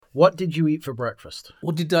What did you eat for breakfast?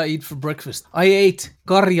 What did I eat for breakfast? I ate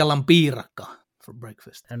Karjalan piirakka for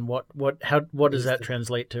breakfast. And what does that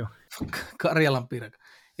translate to? Karjalan piirakka.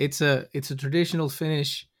 It's a traditional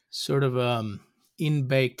Finnish sort of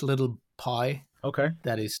in-baked little pie. Okay.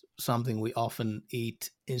 That is something we often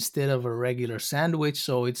eat instead of a regular sandwich.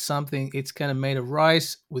 So it's kind of made of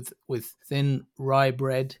rice with thin rye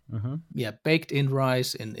bread. Mm-hmm. Yeah, baked in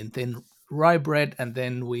rice in thin rye bread, and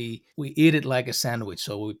then we eat it like a sandwich.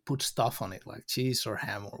 So we put stuff on it like cheese or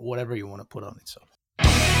ham or whatever you want to put on it. So.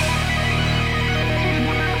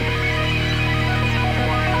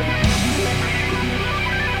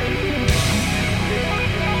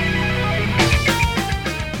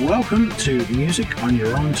 Welcome to Music on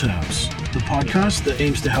Your Own Terms, the podcast that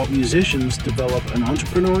aims to help musicians develop an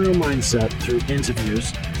entrepreneurial mindset through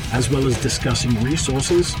interviews, as well as discussing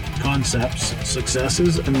resources, concepts,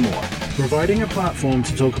 successes, and more. Providing a platform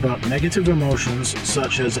to talk about negative emotions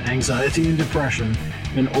such as anxiety and depression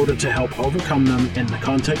in order to help overcome them in the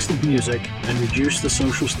context of music and reduce the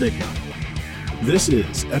social stigma. This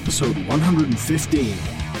is episode 115.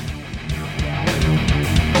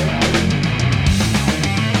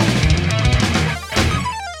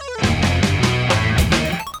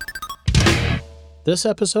 This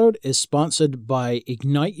episode is sponsored by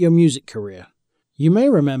Ignite Your Music Career. You may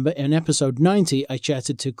remember in episode 90 I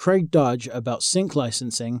chatted to Craig Dodge about sync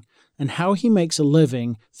licensing and how he makes a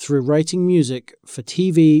living through writing music for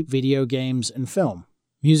TV, video games, and film.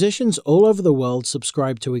 Musicians all over the world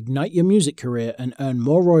subscribe to Ignite Your Music Career and earn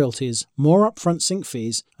more royalties, more upfront sync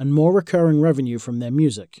fees, and more recurring revenue from their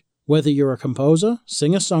music. Whether you're a composer,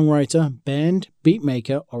 singer-songwriter, band,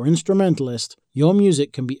 beatmaker, or instrumentalist, your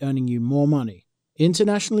music can be earning you more money.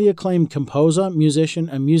 Internationally acclaimed composer, musician,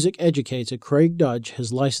 and music educator Craig Dodge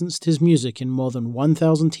has licensed his music in more than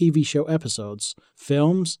 1,000 TV show episodes,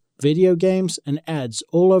 films, video games, and ads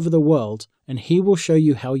all over the world, and he will show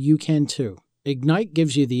you how you can too. Ignite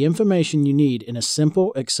gives you the information you need in a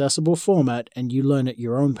simple, accessible format, and you learn at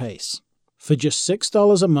your own pace. For just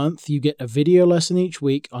 $6 a month, you get a video lesson each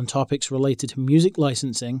week on topics related to music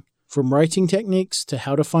licensing, from writing techniques to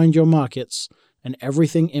how to find your markets, and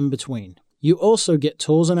everything in between. You also get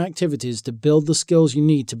tools and activities to build the skills you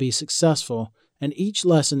need to be successful, and each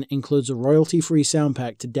lesson includes a royalty-free sound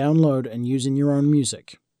pack to download and use in your own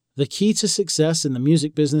music. The key to success in the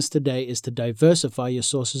music business today is to diversify your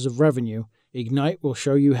sources of revenue. Ignite will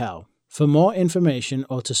show you how. For more information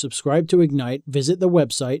or to subscribe to Ignite, visit the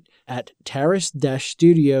website at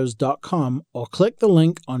taris-studios.com or click the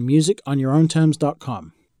link on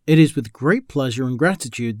musiconyourownterms.com. It is with great pleasure and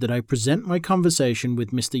gratitude that I present my conversation with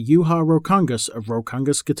Mr. Juha Roukangas of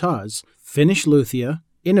Roukangas Guitars, Finnish luthier,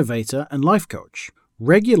 innovator, and life coach.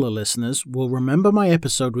 Regular listeners will remember my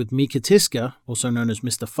episode with Mika Tiska, also known as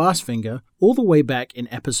Mr. Fastfinger, all the way back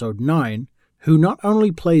in episode 9, who not only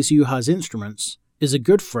plays Juha's instruments, is a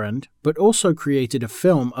good friend, but also created a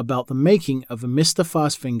film about the making of a Mr.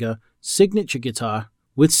 Fastfinger signature guitar,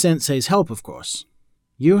 with Sensei's help, of course.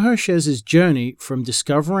 Juha shares his journey from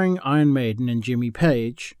discovering Iron Maiden and Jimmy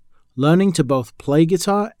Page, learning to both play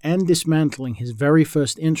guitar and dismantling his very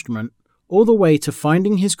first instrument, all the way to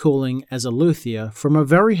finding his calling as a luthier from a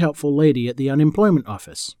very helpful lady at the unemployment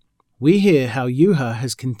office. We hear how Juha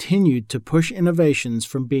has continued to push innovations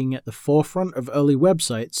from being at the forefront of early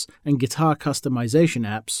websites and guitar customization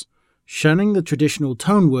apps, shunning the traditional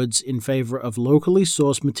tone woods in favor of locally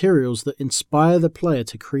sourced materials that inspire the player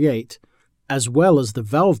to create, as well as the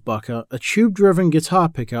Valve Bucker, a tube-driven guitar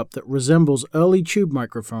pickup that resembles early tube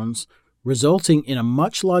microphones, resulting in a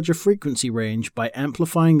much larger frequency range by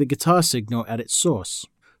amplifying the guitar signal at its source.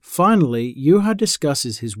 Finally, Juha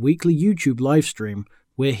discusses his weekly YouTube livestream,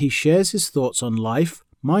 where he shares his thoughts on life,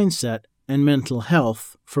 mindset, and mental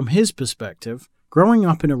health from his perspective, growing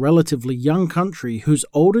up in a relatively young country whose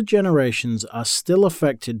older generations are still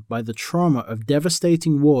affected by the trauma of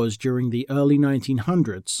devastating wars during the early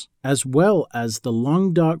 1900s, as well as the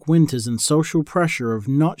long dark winters and social pressure of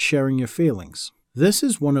not sharing your feelings. This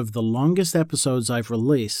is one of the longest episodes I've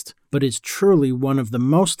released, but it's truly one of the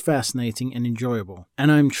most fascinating and enjoyable,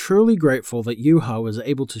 and I'm truly grateful that Juha was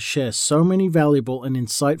able to share so many valuable and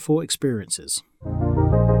insightful experiences.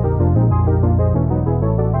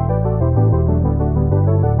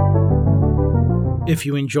 If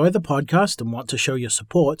you enjoy the podcast and want to show your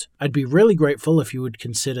support, I'd be really grateful if you would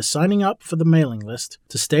consider signing up for the mailing list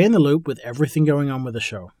to stay in the loop with everything going on with the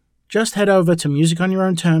show. Just head over to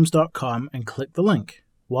musiconyourownterms.com and click the link.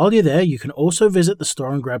 While you're there, you can also visit the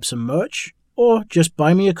store and grab some merch, or just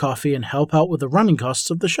buy me a coffee and help out with the running costs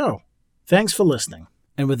of the show. Thanks for listening.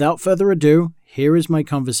 And without further ado, here is my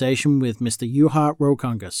conversation with Mr. Juha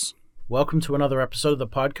Roukangas. Welcome to another episode of the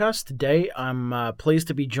podcast. Today, I'm pleased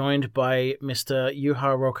to be joined by Mr.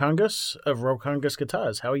 Juha Rokangas of Rokangas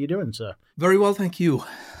Guitars. How are you doing, sir? Very well, thank you.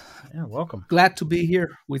 Yeah, welcome. Glad to be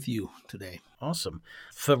here with you today. Awesome.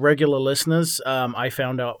 For regular listeners, I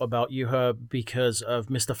found out about Juha because of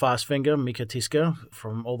Mr. Fastfinger, Mika Tiska,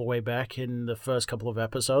 from all the way back in the first couple of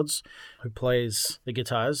episodes, who plays the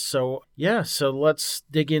guitars. So let's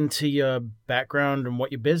dig into your background and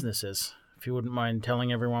what your business is. If you wouldn't mind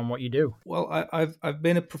telling everyone what you do. Well, I've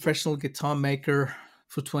been a professional guitar maker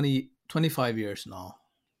for 25 years now.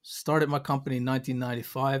 Started my company in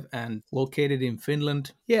 1995 and located in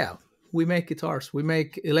Finland. Yeah, we make guitars. We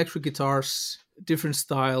make electric guitars, different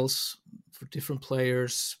styles for different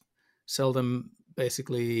players, sell them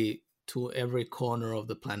basically to every corner of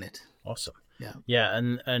the planet. Awesome. Yeah. Yeah,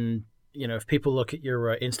 and you know, if people look at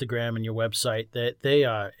your Instagram and your website, they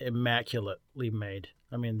are immaculately made.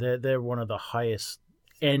 I mean, they're one of the highest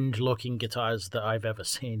end looking guitars that I've ever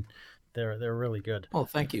seen. They're really good. Oh,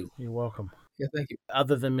 thank you. You're welcome. Yeah, thank you.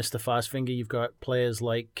 Other than Mr. Fastfinger, you've got players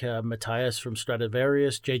like Matthias from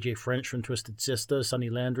Stradivarius, JJ French from Twisted Sister, Sonny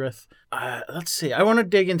Landreth. Let's see. I want to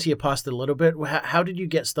dig into your past a little bit. How did you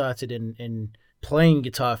get started in playing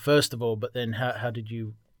guitar, first of all, but then how did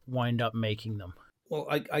you wind up making them? Well,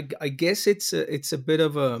 I guess it's a bit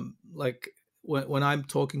of a, like, when I'm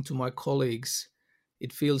talking to my colleagues,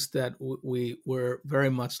 it feels that we were very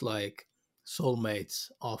much like soulmates,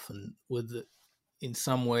 often with, in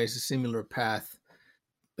some ways, a similar path.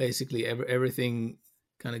 Basically, everything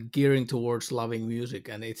kind of gearing towards loving music,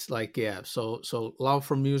 and it's like, yeah. So love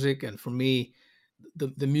for music, and for me,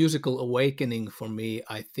 the musical awakening for me,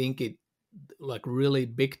 I think it, like, really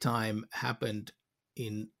big time happened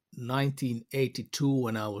in 1982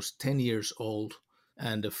 when I was 10 years old,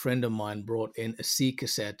 and a friend of mine brought in a C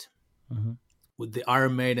cassette. Mm-hmm. With the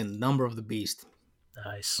Iron Maiden, Number of the Beast.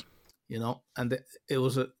 Nice. You know, and it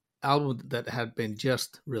was an album that had been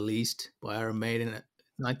just released by Iron Maiden in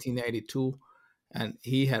 1982, and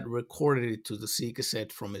he had recorded it to the C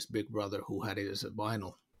cassette from his big brother, who had it as a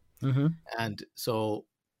vinyl. Mm-hmm. And so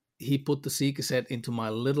he put the C cassette into my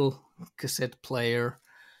little cassette player,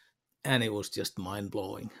 and it was just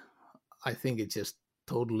mind-blowing. I think it just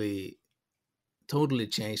totally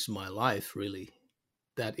changed my life, really.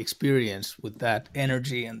 That experience with that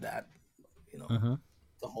energy and that, you know, Mm-hmm.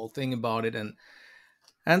 the whole thing about it.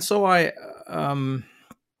 And so I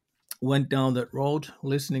went down that road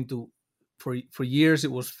listening to, for years,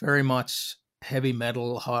 it was very much heavy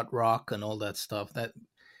metal, hard rock and all that stuff, that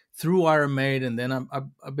through Iron Maiden. And then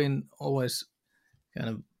I've been always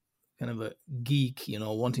kind of a geek, you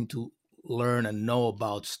know, wanting to learn and know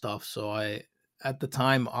about stuff. So at the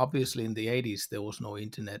time, obviously in the 80s, there was no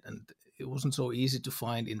internet, and it wasn't so easy to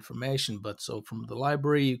find information. But so from the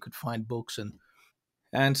library, you could find books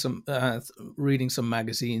and some reading some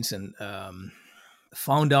magazines, and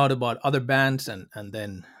found out about other bands, and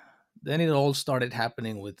then it all started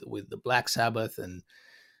happening with the Black Sabbath and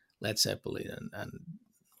Led Zeppelin and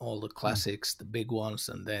all the classics, the big ones,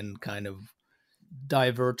 and then kind of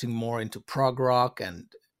diverting more into prog rock and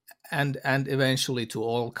eventually to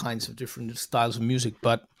all kinds of different styles of music.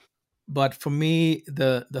 But for me,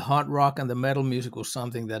 the hard rock and the metal music was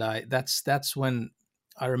something that that's when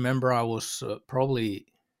I remember I was probably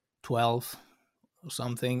 12 or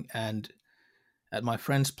something, and at my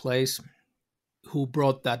friend's place, who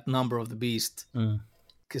brought that Number of the Beast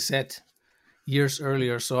cassette years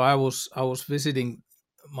earlier. So I was visiting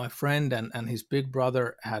my friend, and his big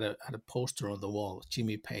brother had a poster on the wall,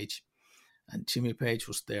 Jimmy Page, and Jimmy Page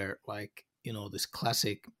was there, like, you know, this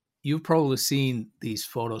classic. You've probably seen these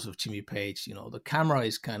photos of Jimmy Page. You know, the camera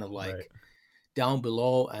is kind of like down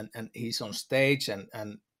below, and he's on stage,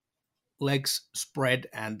 and legs spread,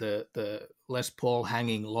 and the Les Paul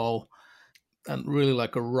hanging low, and really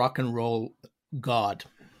like a rock and roll god,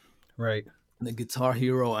 Right? The guitar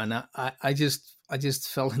hero. And I just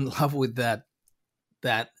fell in love with that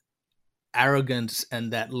arrogance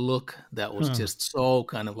and that look that was just so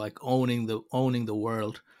kind of like owning the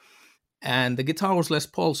world. And the guitar was Les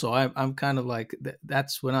Paul, so I'm kind of like,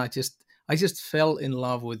 that's when I just fell in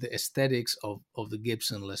love with the aesthetics of the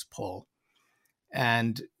Gibson Les Paul.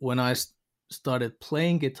 And when I started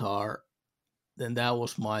playing guitar, then that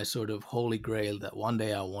was my sort of holy grail, that one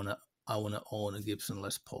day I wanna own a Gibson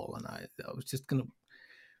Les Paul. And I was just kind of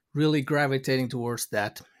really gravitating towards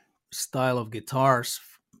that style of guitars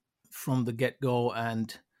from the get-go.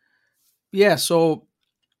 And yeah, so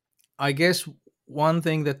I guess one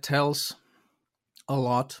thing that tells a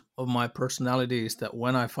lot of my personality is that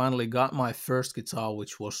when I finally got my first guitar,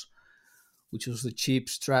 which was the cheap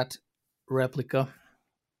Strat replica,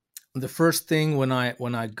 the first thing when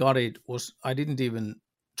I got it was I didn't even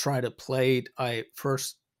try to play it. I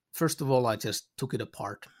first of all I just took it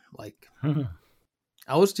apart. Like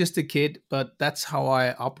I was just a kid, but that's how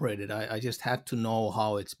I operated. I just had to know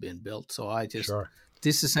how it's been built, so I just Sure.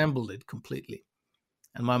 disassembled it completely.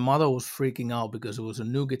 And my mother was freaking out because it was a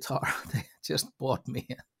new guitar they just bought me,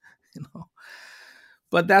 you know.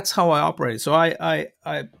 But that's how I operated. So I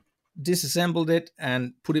disassembled it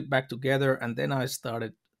and put it back together, and then I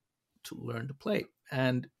started to learn to play.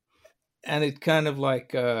 And it kind of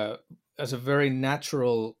like as a very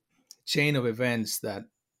natural chain of events that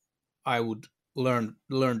I would learn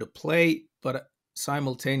to play, but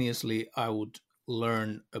simultaneously I would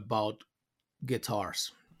learn about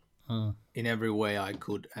guitars in every way I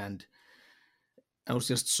could, and I was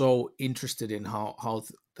just so interested in how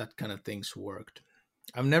that kind of things worked.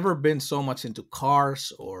 I've never been so much into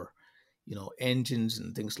cars or engines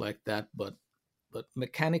and things like that, but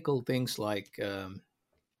mechanical things like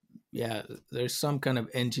yeah, there's some kind of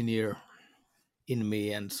engineer in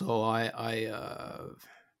me, and so I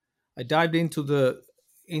dived into the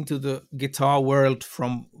guitar world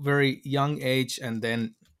from very young age, and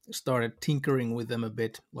then started tinkering with them a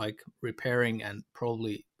bit, like repairing, and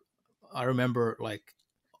probably I remember like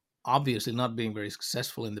obviously not being very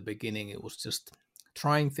successful in the beginning. It was just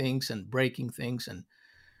trying things and breaking things, and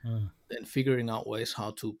then figuring out ways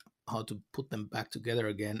how to put them back together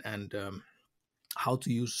again, and how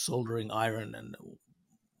to use soldering iron and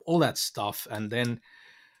all that stuff. And then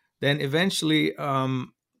eventually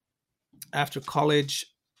after college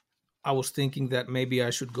I was thinking that maybe I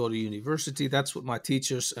should go to university. That's what my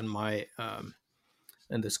teachers and my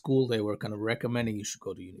and the school, they were kind of recommending you should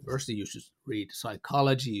go to university, you should read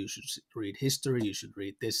psychology, you should read history, you should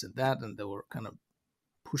read this and that, and they were kind of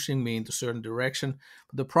pushing me into a certain direction.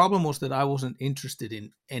 But the problem was that I wasn't interested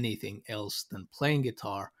in anything else than playing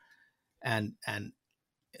guitar and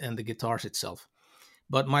the guitars itself.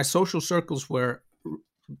 But my social circles were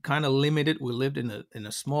kind of limited. We lived in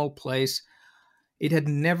a small place. It had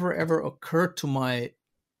never ever occurred to my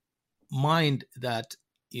mind that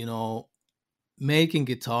making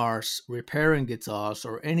guitars, repairing guitars,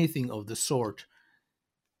 or anything of the sort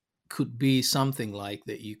could be something like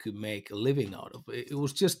that you could make a living out of. It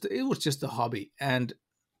was just a hobby, and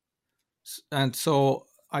so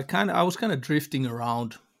I was kind of drifting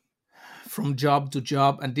around from job to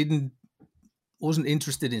job, and wasn't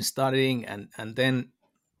interested in studying, and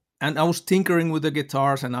I was tinkering with the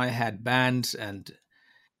guitars, and I had bands, and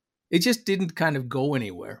it just didn't kind of go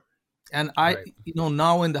anywhere. And Right.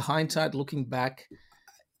 now in the hindsight, looking back,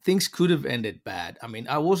 things could have ended bad. I mean,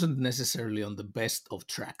 I wasn't necessarily on the best of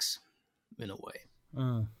tracks in a way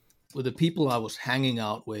with the people I was hanging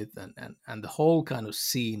out with, and the whole kind of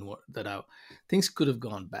scene that things could have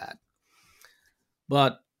gone bad.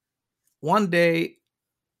 But one day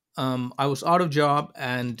I was out of job,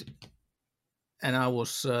 and I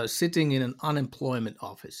was sitting in an unemployment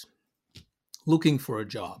office looking for a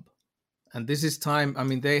job. And this is time, I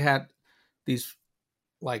mean, they had these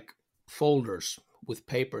like folders with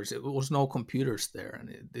papers. It was no computers there,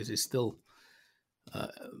 and this is still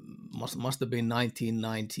must have been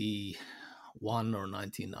 1991 or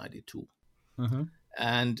 1992.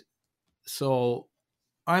 And so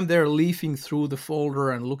I'm there leafing through the folder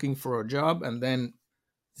and looking for a job, and then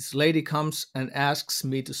this lady comes and asks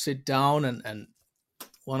me to sit down, and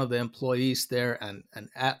one of the employees there and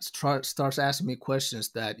starts asking me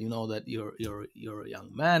questions that that you're a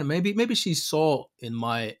young man. Maybe she saw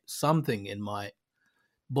something in my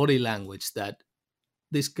body language that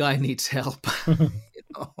this guy needs help.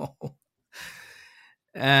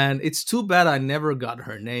 And it's too bad I never got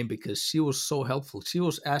her name, because she was so helpful. She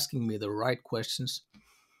was asking me the right questions,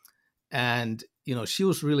 and she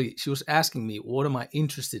was asking me, what am I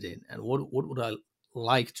interested in, and what would I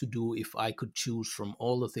like to do if I could choose from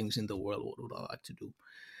all the things in the world? What would I like to do?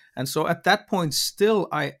 And so at that point, still,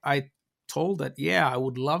 I told that, yeah, I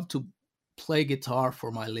would love to play guitar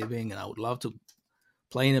for my living, and I would love to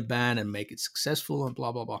play in a band and make it successful, and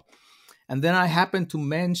blah blah blah. And then I happened to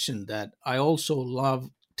mention that I also love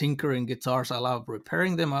tinkering guitars. I love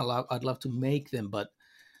repairing them. I'd love to make them, but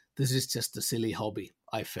this is just a silly hobby,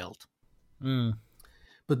 I felt.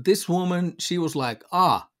 But this woman, she was like,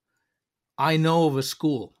 I know of a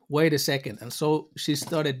school. Wait a second. And so she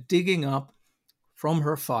started digging up from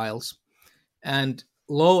her files, and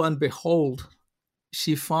lo and behold,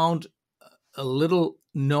 she found a little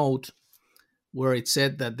note where it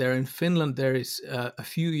said that there in Finland, there is a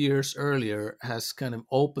few years earlier has kind of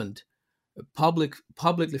opened a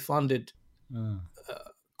publicly funded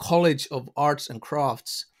college of arts and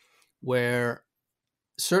crafts, where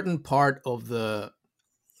certain part of the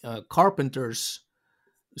carpenters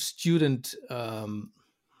student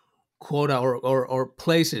quota or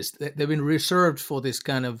places. They've been reserved for this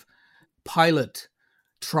kind of pilot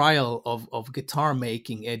trial of guitar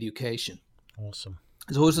making education. Awesome.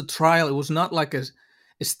 So it was a trial. It was not like a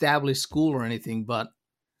established school or anything, but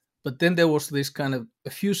then there was this kind of a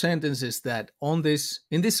few sentences that in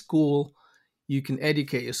this school you can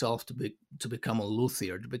educate yourself to become a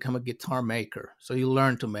luthier, to become a guitar maker. So you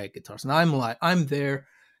learn to make guitars. And I'm there,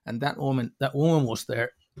 and that woman was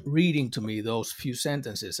there reading to me those few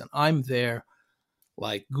sentences, and I'm there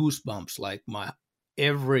like goosebumps, like my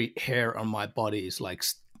every hair on my body is like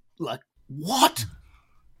what?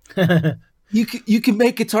 You can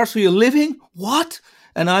make guitars for your living? What?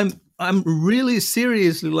 And I'm really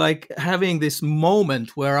seriously like having this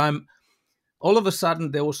moment where I'm all of a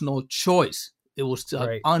sudden there was no choice. It was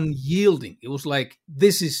Right. unyielding. It was like,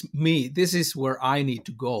 this is me. This is where I need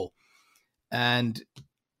to go. And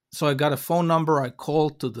so I got a phone number. I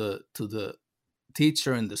called to the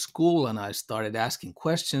teacher in the school, and I started asking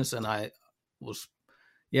questions. And I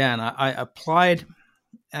applied,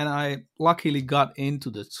 and I luckily got into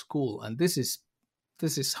the school. And this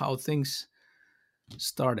is how things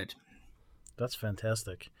started. That's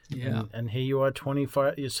fantastic. Yeah. And here you are,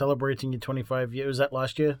 25. You're celebrating your 25 years. Was that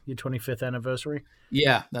last year? Your 25th anniversary?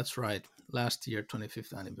 Yeah, that's right. Last year,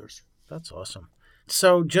 25th anniversary. That's awesome.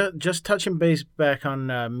 So just touching base back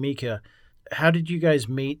on Mika, how did you guys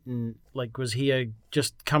meet? And like, was he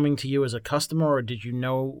just coming to you as a customer, or did you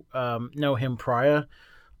know him prior?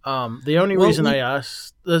 The only reason I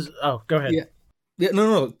asked is, go ahead. Yeah.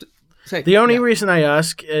 No. The only reason I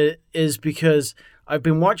ask is because I've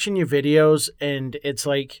been watching your videos, and it's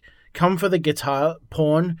like, come for the guitar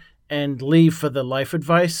porn and leave for the life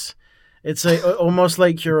advice. It's like almost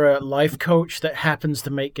like you're a life coach that happens to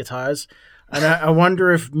make guitars. And I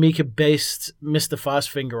wonder if Mika based Mr.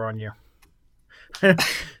 Fastfinger on you.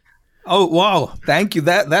 Oh wow! Thank you.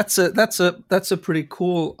 That's a pretty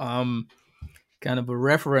cool kind of a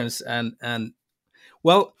reference. And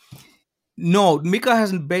well, no, Mika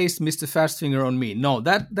hasn't based Mr. Fastfinger on me. No,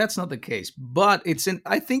 that's not the case. But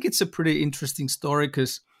I think it's a pretty interesting story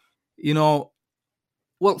because,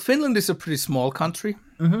 Finland is a pretty small country,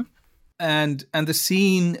 mm-hmm. and the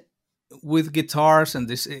scene with guitars and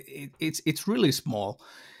this, it's really small.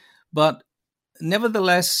 But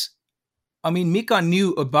nevertheless, I mean, Mika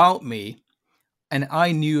knew about me, and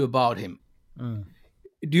I knew about him. Mm.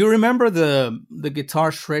 Do you remember the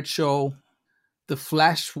Guitar Shred Show? The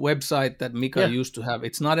Flash website that Mika used to have.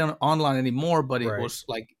 It's not online anymore, but it was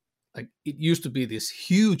like it used to be this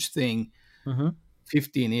huge thing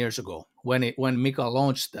 15 years ago when Mika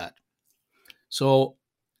launched that. So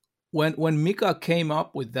when Mika came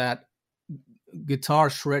up with that Guitar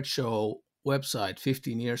Shred Show website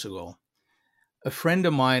 15 years ago, a friend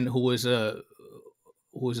of mine who was a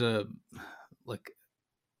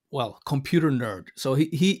computer nerd. So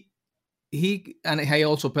he and he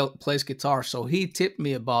also plays guitar, so he tipped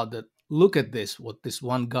me about that. Look at what this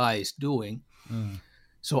one guy is doing.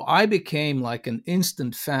 So I became like an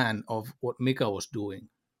instant fan of what Mika was doing,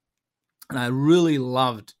 and I really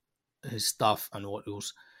loved his stuff and what he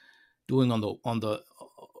was doing on the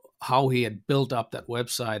how he had built up that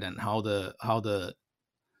website, and how the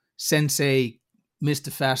Sensei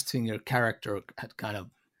Mr. Fastfinger character had kind of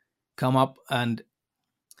come up.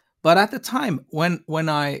 But at the time when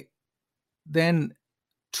I then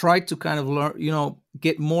tried to kind of learn,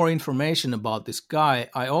 get more information about this guy,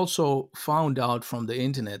 I also found out from the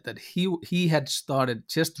internet that he had started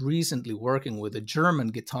just recently working with a German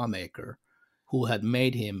guitar maker who had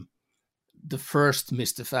made him the first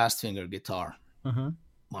Mr. Fastfinger guitar.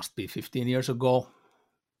 Must be 15 years ago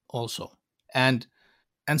also. And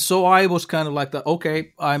so I was kind of like,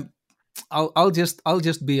 okay, I'll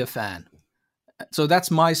just be a fan. So that's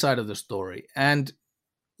my side of the story. And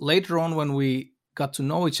later on, when we got to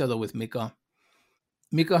know each other with Mika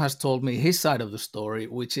has told me his side of the story,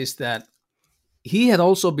 which is that he had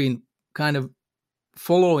also been kind of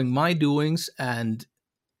following my doings and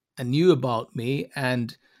knew about me.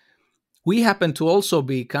 And we happened to also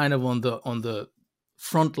be kind of on the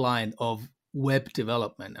front line of web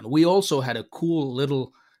development. And we also had a cool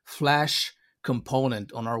little Flash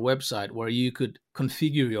component on our website where you could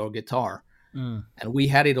configure your guitar. And we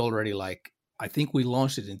had it already, like, I think we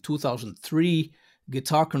launched it in 2003,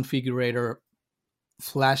 guitar configurator,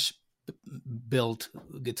 Flash built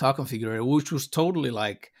guitar configurator, which was totally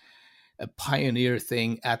like a pioneer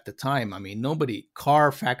thing at the time. I mean,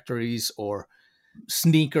 car factories or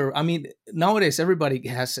sneaker. I mean, nowadays everybody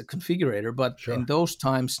has a configurator, but in those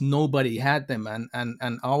times nobody had them.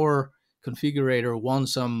 And our Configurator won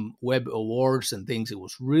some web awards and things. It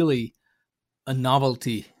was really a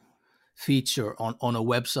novelty feature on a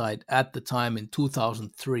website at the time in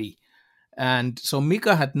 2003. And so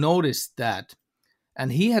Mika had noticed that,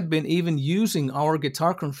 and he had been even using our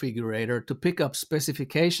guitar configurator to pick up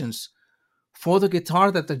specifications for the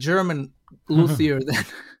guitar that the German luthier then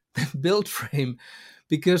built for him,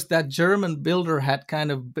 because that German builder had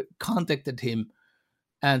kind of contacted him.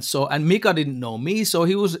 And Mika didn't know me, so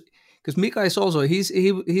he was, because Mika is also,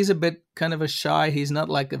 he's a bit kind of a shy. He's not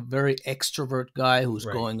like a very extrovert guy who's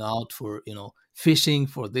going out for, fishing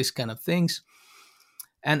for this kind of things.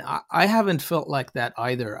 And I haven't felt like that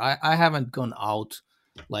either. I haven't gone out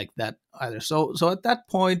like that either. So at that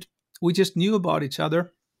point, we just knew about each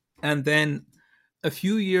other. And then a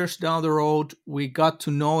few years down the road, we got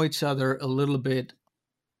to know each other a little bit.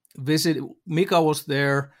 Mika was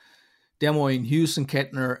there demoing Hughes and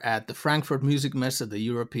Kettner at the Frankfurt Music Messe, the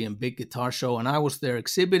European big guitar show, and I was there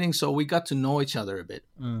exhibiting, so we got to know each other a bit.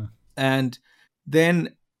 And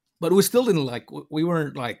then, but we still didn't we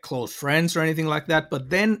weren't like close friends or anything like that.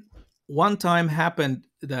 But then one time happened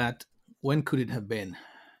that, when could it have been?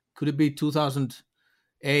 Could it be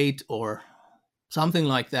 2008 or something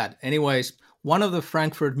like that? Anyways, one of the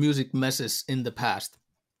Frankfurt Music Messes in the past,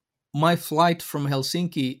 my flight from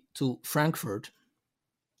Helsinki to Frankfurt,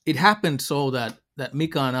 it happened so that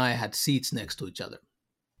Mika and I had seats next to each other,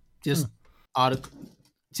 just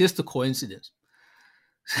a coincidence.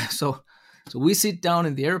 So we sit down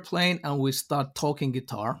in the airplane and we start talking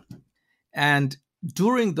guitar. And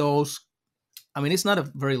during those, it's not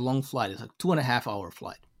a very long flight. It's like 2.5 hour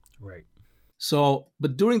flight. Right. So,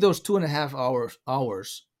 but during those 2.5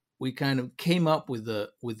 hours, we kind of came up with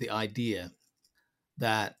the idea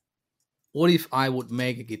that, what if I would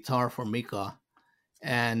make a guitar for Mika,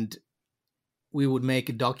 and we would make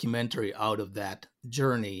a documentary out of that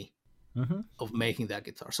journey of making that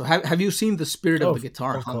guitar. So have you seen The Spirit of the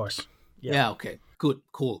Guitar Of Hunt? course. Yeah, okay. Good,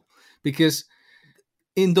 cool. Because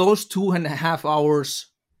in those 2.5 hours,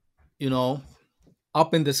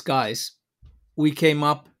 up in the skies, we came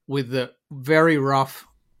up with the very rough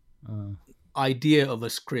idea of a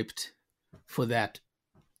script for that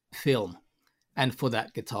film and for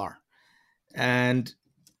that guitar. And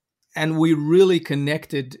we really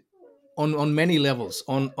connected on many levels.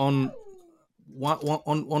 On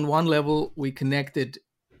one level, we connected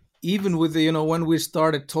even with when we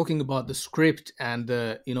started talking about the script and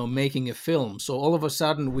making a film. So all of a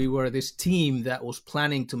sudden, we were this team that was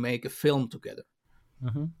planning to make a film together.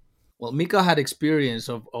 Well, Mika had experience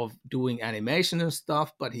of doing animation and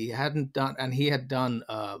stuff, but he had done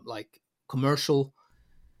like commercial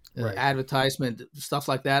advertisement, stuff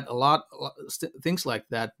like that, a lot things like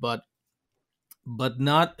that, but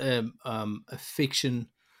not a fiction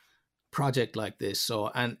project like this. So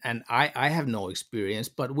and I have no experience,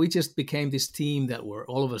 but we just became this team that were,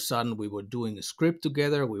 all of a sudden, we were doing a script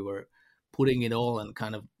together. We were putting it all and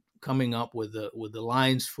kind of coming up with the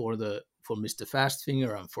lines for Mr.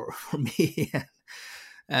 Fastfinger and for me,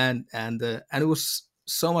 and it was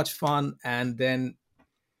so much fun. And then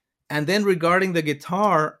regarding the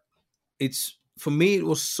guitar, for me it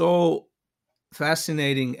was so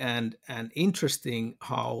fascinating and interesting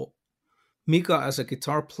how Mika, as a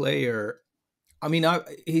guitar player,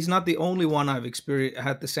 he's not the only one I've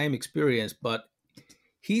had the same experience, but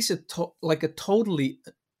he's a totally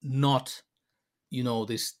not,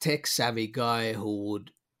 this tech savvy guy who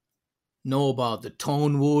would know about the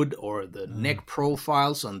tone wood or the neck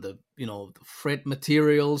profiles and the fret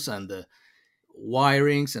materials and the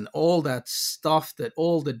wirings and all that stuff, that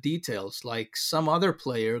all the details. Like some other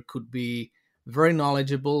player could be very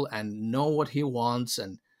knowledgeable and know what he wants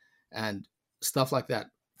and stuff like that.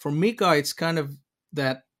 For Mika, it's kind of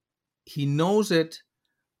that he knows it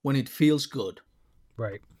when it feels good.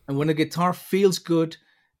 Right. And when a guitar feels good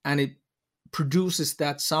and it produces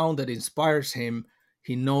that sound that inspires him,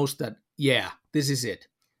 he knows that, yeah, this is it.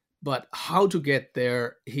 But how to get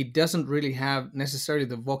there, he doesn't really have necessarily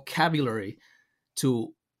the vocabulary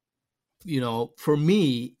to, for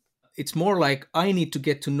me, it's more like I need to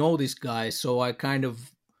get to know this guy so I kind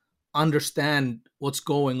of understand what's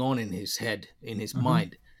going on in his head, in his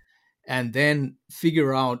mind, and then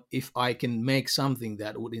figure out if I can make something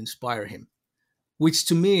that would inspire him, which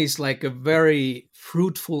to me is like a very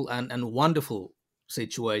fruitful and wonderful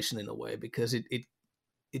situation in a way, because it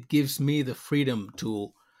gives me the freedom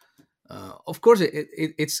to, of course,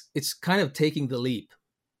 it's kind of taking the leap.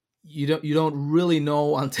 You don't really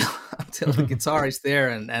know until the guitar is there,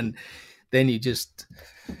 and then you just,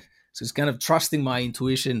 so it's kind of trusting my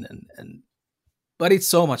intuition, but it's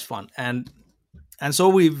so much fun. And and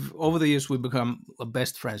so over the years we've become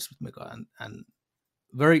best friends with Mika, and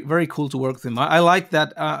very, very cool to work with him. I like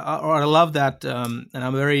that, or I love that, and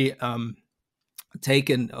I'm very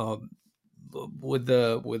taken with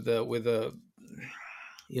the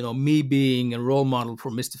me being a role model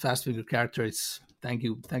for Mr. Fastfinger character. It's thank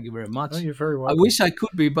you very much. Oh, you're very welcome. I wish I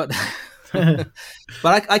could be, but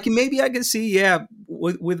but I can see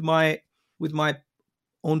with my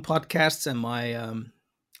own podcasts and my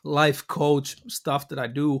life coach stuff that I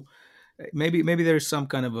do. Maybe there's some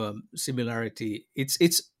kind of a similarity. It's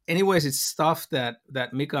stuff that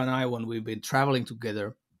Mika and I, when we've been traveling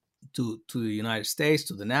together to the United States,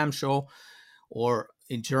 to the NAMM show, or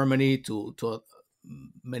in Germany to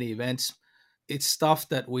many events, it's stuff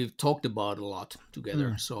that we've talked about a lot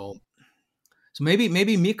together. So maybe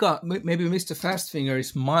Mika, maybe Mr. Fastfinger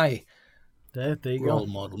is my role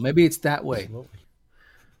model. Maybe it's that way.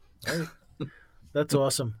 Right. That's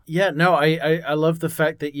awesome. Yeah, no, I love the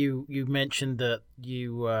fact that you mentioned that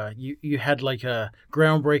you had like a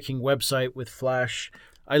groundbreaking website with Flash.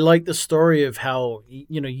 I like the story of how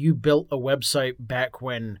you built a website back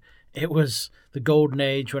when it was the golden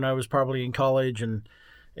age, when I was probably in college, and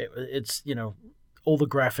it's all the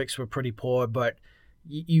graphics were pretty poor, but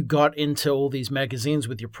you got into all these magazines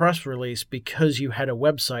with your press release because you had a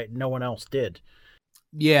website no one else did.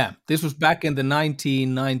 Yeah, this was back in the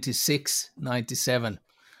 1996, 97,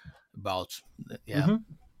 about. Yeah. Mm-hmm.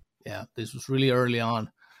 Yeah, this was really early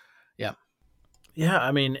on. Yeah. Yeah,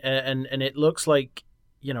 I mean, and it looks like,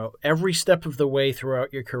 every step of the way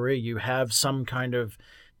throughout your career, you have some kind of,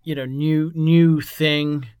 new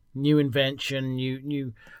thing, new invention,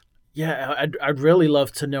 new. Yeah, I'd really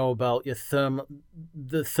love to know about your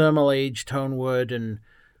the thermal age tonewood and,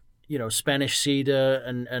 Spanish cedar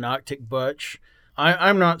and Arctic birch.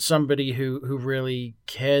 I'm not somebody who really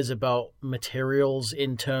cares about materials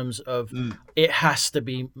in terms of it has to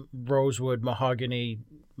be rosewood, mahogany,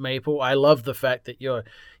 maple. I love the fact that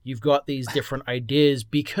you've got these different ideas,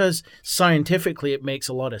 because scientifically it makes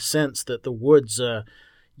a lot of sense that the woods are,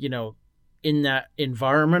 in that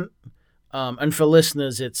environment. And for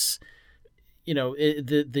listeners, it's the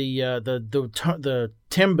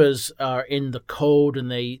timbers are in the cold,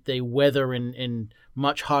 and they weather in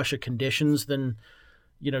much harsher conditions than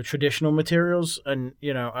traditional materials. And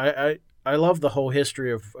I love the whole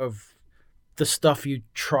history of the stuff you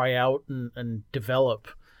try out and develop.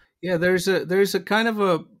 Yeah, there's a kind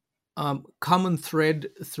of a common thread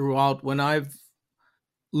throughout when I've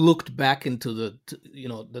looked back into the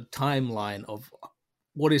timeline of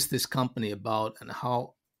what is this company about and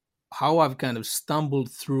how I've kind of stumbled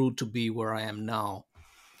through to be where I am now.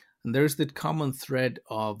 And there's that common thread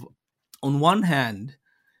of, on one hand,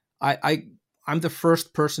 I'm the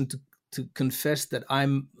first person to confess that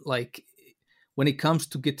I'm like, when it comes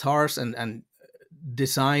to guitars and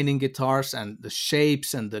designing guitars and the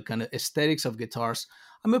shapes and the kind of aesthetics of guitars,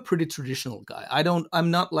 I'm a pretty traditional guy.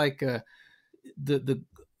 I'm not like the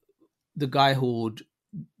guy who would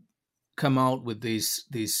come out with these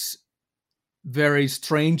very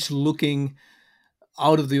strange looking,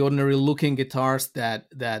 out of the ordinary looking guitars that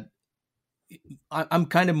I'm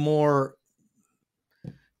kind of more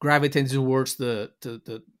gravitating towards the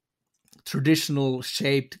traditional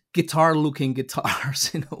shaped guitar looking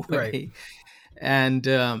guitars in a way. Right. And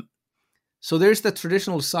so there's the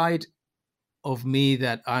traditional side of me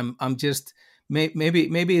that I'm just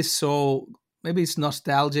maybe it's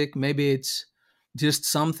nostalgic, maybe it's just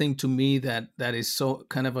something to me that is so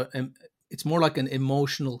kind of it's more like an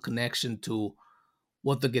emotional connection to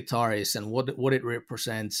what the guitar is and what it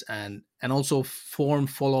represents, and also form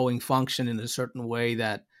following function in a certain way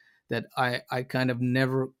that I kind of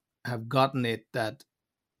never have gotten it, that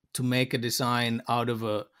to make a design out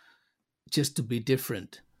of just to be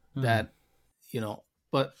different, that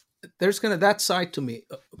but there's kind of that side to me.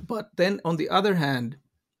 But then on the other hand,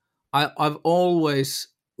 I've always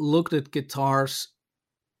looked at guitars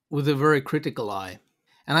with a very critical eye.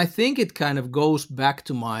 And I think it kind of goes back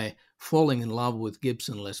to my falling in love with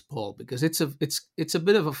Gibson Les Paul, because it's a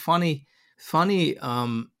bit of a funny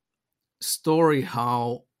story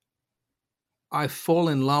how I fall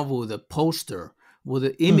in love with a poster, with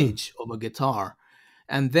an image of a guitar.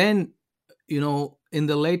 And then, in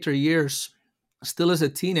the later years, still as a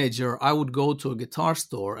teenager, I would go to a guitar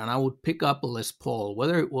store and I would pick up a Les Paul,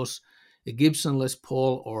 whether it was a Gibson Les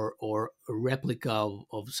Paul or a replica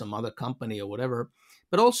of some other company or whatever,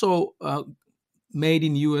 but also made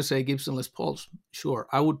in USA Gibson Les Pauls. Sure,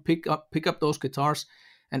 I would pick up those guitars,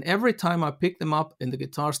 and every time I pick them up in the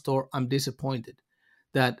guitar store, I'm disappointed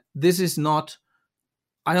that this is not,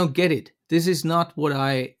 I don't get it. This is not what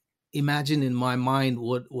I imagine in my mind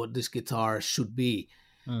what this guitar should be.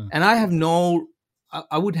 Mm. And I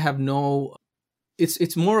would have no,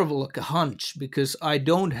 it's more of like a hunch, because I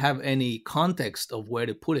don't have any context of where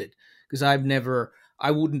to put it, because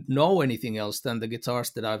I wouldn't know anything else than the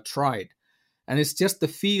guitars that I've tried. And it's just the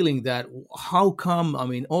feeling that how come, I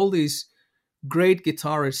mean, all these great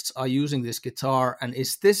guitarists are using this guitar, and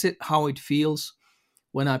is this how it feels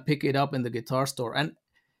when I pick it up in the guitar store? And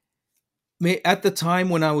at the time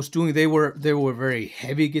when I was doing, they were very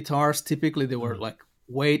heavy guitars. Typically, they were like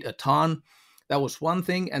weight a ton. That was one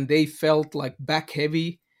thing, and they felt like back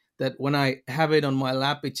heavy. That when I have it on my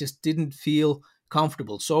lap, it just didn't feel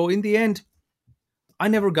comfortable. So in the end, I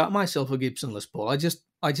never got myself a Gibson Les Paul. I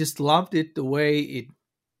just loved it the way it,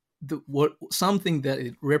 what something that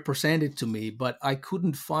it represented to me, but I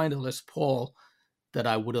couldn't find a Les Paul that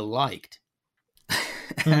I would have liked.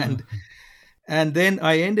 And then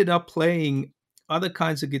I ended up playing other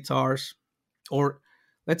kinds of guitars, or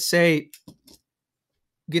let's say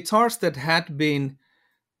guitars that had been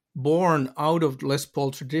born out of Les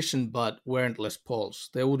Paul tradition but weren't Les Pauls.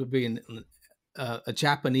 There would have been a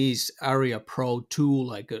Japanese Aria Pro 2,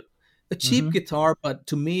 like a cheap guitar, but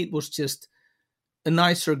to me it was just a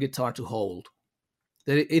nicer guitar to hold.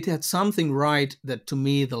 That it had something right that to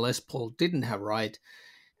me the Les Paul didn't have right.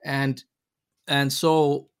 And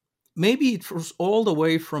so maybe it was all the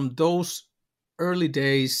way from those early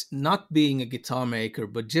days, not being a guitar maker,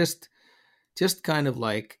 but just kind of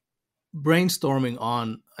like brainstorming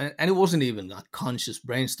on, and it wasn't even not conscious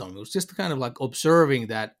brainstorming. It was just kind of like observing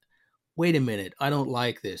that, wait a minute, I don't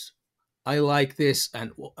like this. I like this.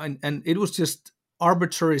 And it was just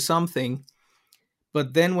arbitrary something.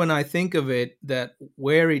 But then when I think of it, that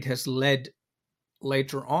where it has led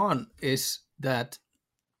later on is that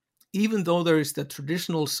even though there is the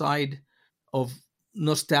traditional side of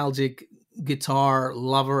nostalgic guitar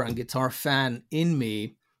lover and guitar fan in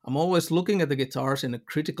me, I'm always looking at the guitars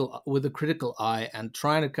with a critical eye, and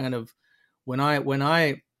trying to kind of, when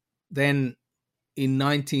I then in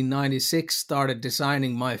 1996 started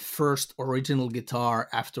designing my first original guitar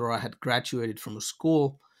after I had graduated from a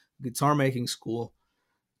school, guitar making school.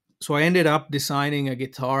 So I ended up designing a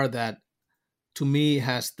guitar that to me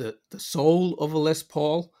has the soul of a Les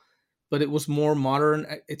Paul, but it was more modern.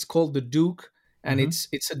 It's called the Duke, and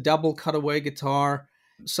it's a double cutaway guitar.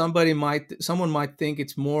 Someone might think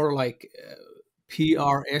it's more like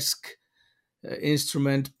PR-esque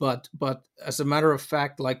instrument, but as a matter of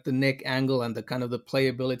fact, like the neck angle and the kind of the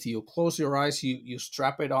playability, you close your eyes, you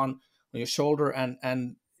strap it on your shoulder,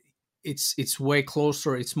 and it's way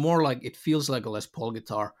closer. It's more like, it feels like a Les Paul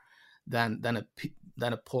guitar than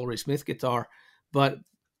a Paul Reed Smith guitar. But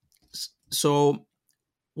so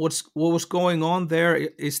what was going on there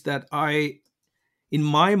is that in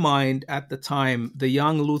my mind at the time, the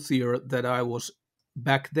young luthier that I was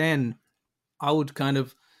back then, I would kind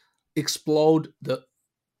of explode the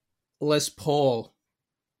Les Paul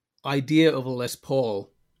idea of a Les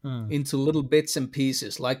Paul into little bits and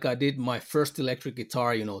pieces, like I did my first electric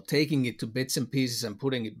guitar, taking it to bits and pieces and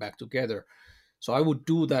putting it back together. So I would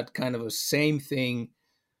do that kind of a same thing,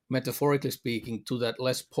 metaphorically speaking, to that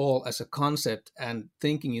Les Paul as a concept, and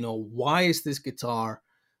thinking, why is this guitar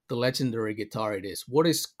the legendary guitar it is? What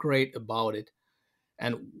is great about it?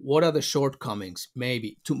 And what are the shortcomings,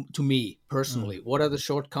 maybe, to me personally? What are the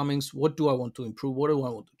shortcomings? What do I want to improve? What do I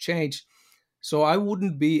want to change? So I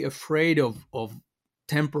wouldn't be afraid of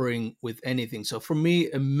tempering with anything. So for me,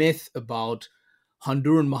 a myth about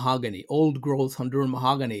Honduran mahogany, old growth Honduran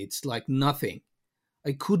mahogany, it's like nothing.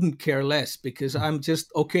 I couldn't care less, because I'm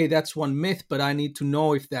just, okay, that's one myth, but I need to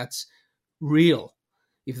know if that's real,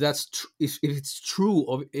 if that's if it's true,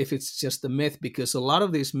 or if it's just a myth, because a lot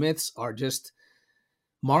of these myths are just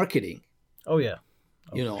marketing. Oh yeah.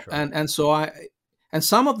 Sure. And and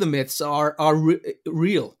some of the myths are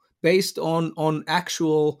real, based on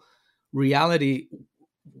actual reality,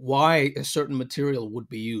 why a certain material would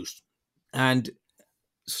be used. And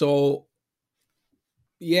so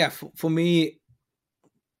yeah, for me,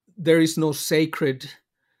 there is no sacred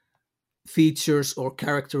features or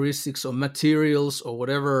characteristics or materials or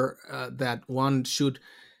whatever that one should.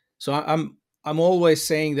 So I'm always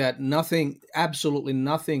saying that absolutely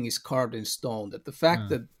nothing is carved in stone. That the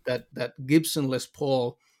fact that Gibson Les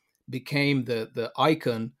Paul became the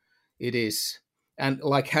icon it is, and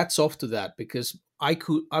like hats off to that, because I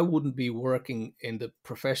wouldn't be working in the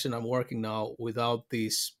profession I'm working now without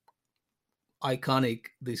these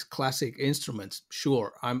classic instruments.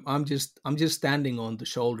 Sure, I'm just standing on the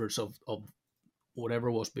shoulders of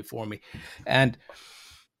whatever was before me. And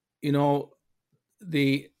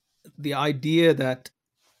the idea that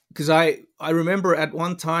because I remember at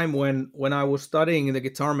one time when I was studying in the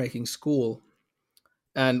guitar making school,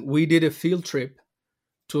 and we did a field trip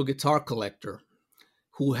to a guitar collector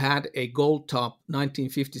who had a gold top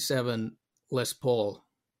 1957 Les Paul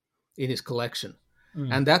in his collection.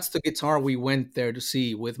 And that's the guitar we went there to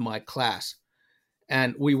see with my class.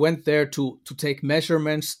 And we went there to take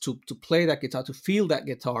measurements, to play that guitar, to feel that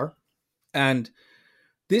guitar. And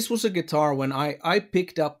this was a guitar when I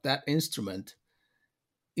picked up that instrument.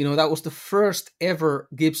 You know, that was the first ever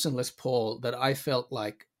Gibson Les Paul that I felt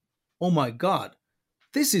like, oh my God,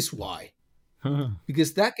 this is why.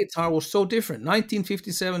 Because that guitar was so different.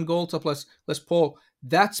 1957 gold top Les Paul,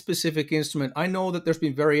 that specific instrument. I know that there's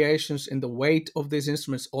been variations in the weight of these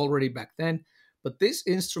instruments already back then, but this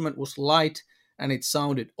instrument was light and it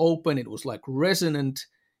sounded open. It was like resonant,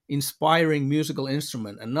 inspiring musical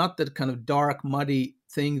instrument, and not that kind of dark, muddy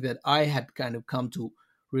thing that I had kind of come to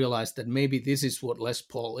realize that maybe this is what Les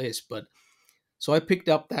Paul is. But so I picked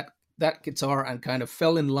up that guitar and kind of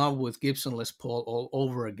fell in love with Gibson Les Paul all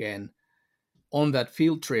over again on that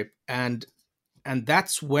field trip. And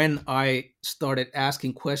that's when I started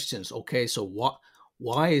asking questions. Okay, so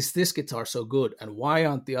why is this guitar so good, and why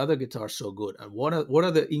aren't the other guitars so good, and what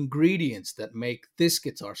are the ingredients that make this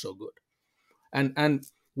guitar so good? And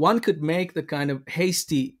one could make the kind of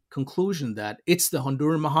hasty conclusion that it's the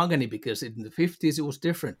Honduran mahogany because in the 50s it was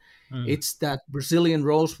different. It's that Brazilian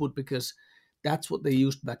rosewood because that's what they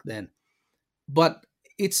used back then. But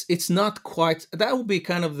it's not quite. That would be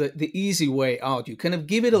kind of the easy way out. You kind of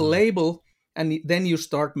give it a label and then you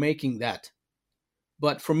start making that.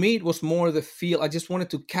 But for me, it was more the feel. I just wanted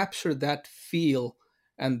to capture that feel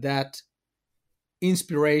and that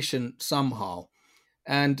inspiration somehow.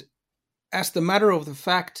 And as the matter of the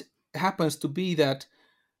fact happens to be that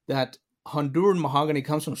Honduran mahogany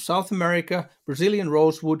comes from South America, Brazilian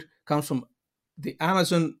rosewood comes from the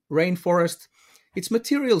Amazon rainforest. It's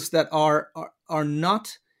materials that are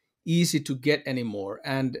not easy to get anymore,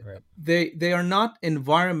 and they are not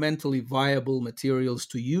environmentally viable materials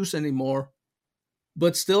to use anymore.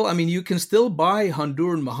 But still, I mean, you can still buy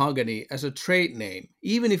Honduran mahogany as a trade name,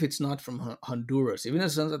 even if it's not from Honduras, even if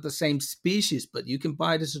it's not the same species, but you can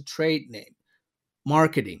buy it as a trade name.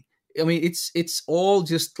 Marketing. I mean, it's all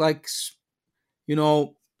just like, you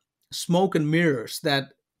know, smoke and mirrors,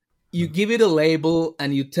 that you give it a label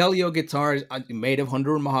and you tell your guitar made of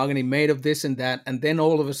Honduran mahogany, made of this and that, and then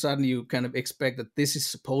all of a sudden you kind of expect that this is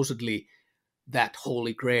supposedly that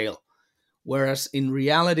holy grail. Whereas in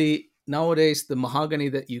reality, nowadays the mahogany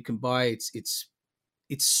that you can buy, it's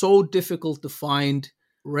so difficult to find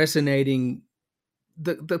resonating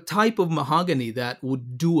the type of mahogany that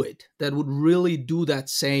would do it, that would really do that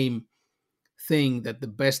same thing that the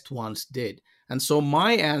best ones did. And so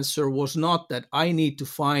my answer was not that I need to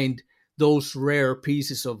find those rare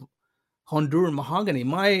pieces of Honduran mahogany.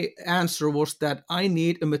 My answer was that I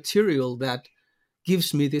need a material that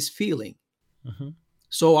gives me this feeling.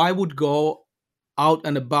 So I would go out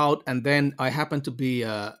and about, and then I happened to be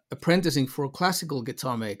apprenticing for classical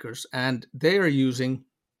guitar makers, and they are using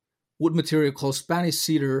wood material called Spanish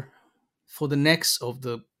cedar for the necks of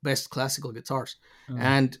the best classical guitars.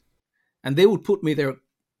 And they would put me there,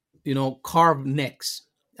 you know, carved necks,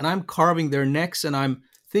 and I'm carving their necks, and I'm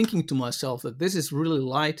thinking to myself that this is really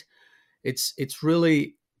light. It's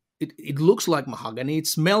really, it looks like mahogany. It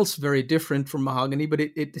smells very different from mahogany, but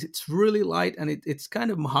it's really light, and it's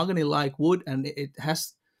kind of mahogany-like wood, and it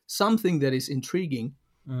has something that is intriguing.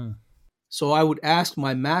 So I would ask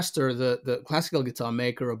my master, the classical guitar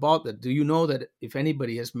maker, about that. Do you know that if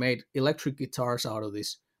anybody has made electric guitars out of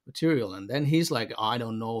this material? And then he's like, I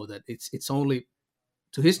don't know, that it's only,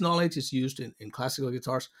 to his knowledge, it's used in classical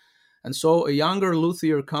guitars. And so a younger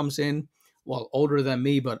luthier comes in, well, older than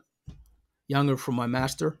me, but younger from my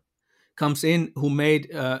master, comes in, who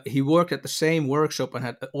he worked at the same workshop and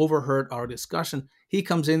had overheard our discussion. He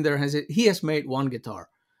comes in there and he has made one guitar,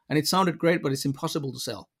 and it sounded great, but it's impossible to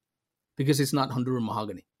sell because it's not Honduran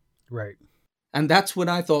mahogany. Right. And that's when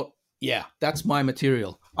I thought, yeah, that's my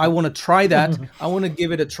material. I want to try that. I want to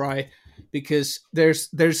give it a try, because there's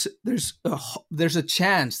a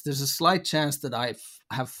chance, there's a slight chance that I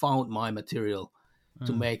have found my material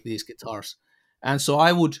to make these guitars. And so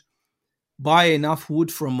I would buy enough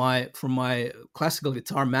wood from my classical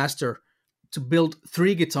guitar master to build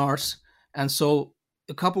 3 guitars. And so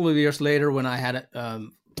a couple of years later, when I had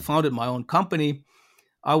founded my own company,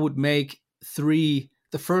 I would make the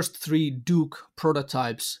first 3 Duke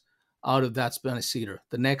prototypes out of that Spanish cedar,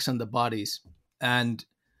 the necks and the bodies. And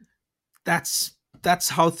that's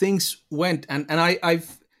how things went. And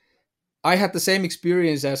I had the same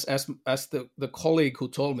experience as the colleague who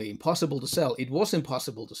told me impossible to sell. It was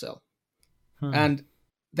impossible to sell. And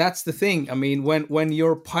that's the thing. I mean, when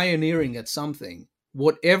you're pioneering at something,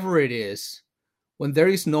 whatever it is, when there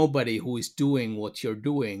is nobody who is doing what you're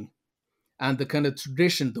doing, and the kind of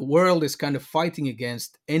tradition, the world is kind of fighting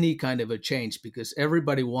against any kind of a change because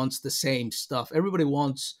everybody wants the same stuff. Everybody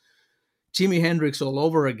wants Jimi Hendrix all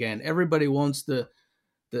over again. Everybody wants the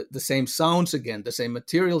same sounds again, the same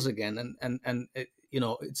materials again, and it,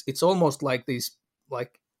 it's almost like these,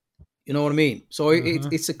 like, you know what I mean. So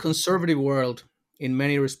it's a conservative world in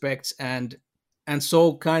many respects, and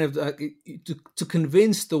so kind of to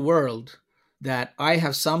convince the world that I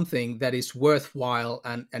have something that is worthwhile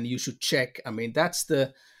and you should check. I mean, that's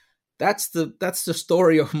the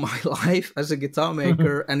story of my life as a guitar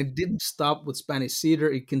maker, and it didn't stop with Spanish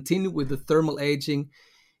cedar. It continued with the thermal aging.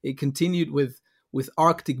 It continued with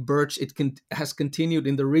Arctic birch. It has continued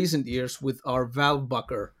in the recent years with our valve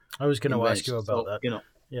bucker. I was going to ask you about that.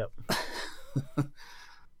 Yeah.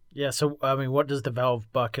 Yeah. So, I mean, what does the valve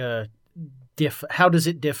bucker differ? How does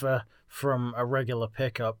it differ from a regular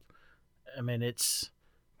pickup? I mean,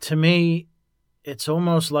 to me, it's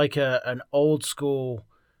almost like an old school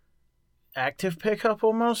active pickup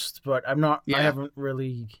almost, but I'm not. Yeah. I haven't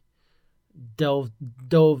really delved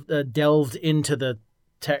into the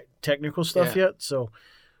technical stuff yet. So,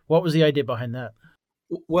 what was the idea behind that?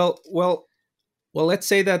 Well, let's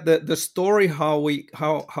say that the story how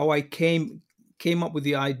I came up with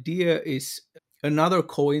the idea is another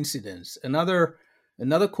coincidence, another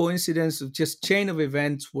coincidence of just chain of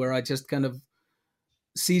events where I just kind of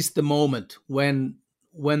seized the moment when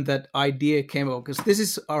that idea came up, because this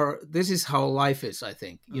is how life is. I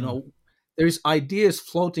think there's ideas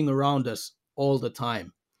floating around us all the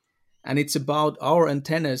time. And it's about our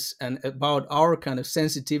antennas and about our kind of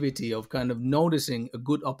sensitivity of kind of noticing a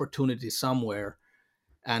good opportunity somewhere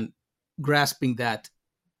and grasping that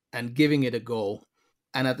and giving it a go.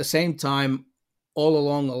 And at the same time, all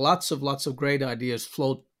along, lots of great ideas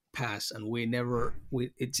float past, and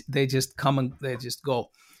they just come and they just go.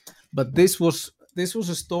 But this was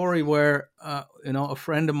a story where a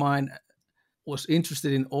friend of mine was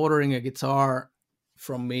interested in ordering a guitar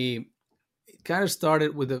from me. It kind of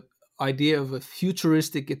started with the idea of a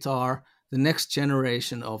futuristic guitar, the next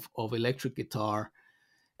generation of electric guitar.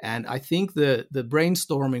 And I think the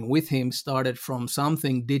brainstorming with him started from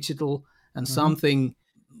something digital and something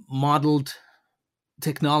modeled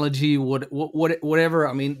technology, whatever.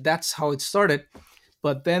 I mean, that's how it started.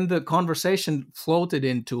 But then the conversation floated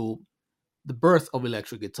into the birth of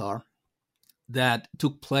electric guitar that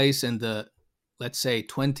took place in the, let's say,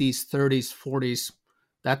 20s, 30s, 40s.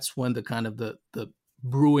 That's when the kind of the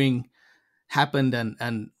brewing happened,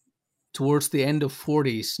 and towards the end of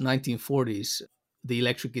 1940s, the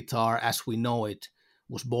electric guitar as we know it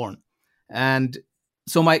was born. And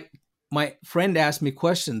so my friend asked me a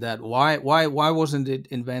question that why wasn't it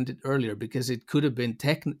invented earlier? Because it could have been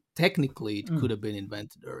technically it could have been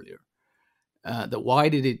invented earlier. That why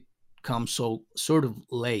did it come so sort of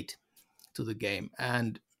late to the game?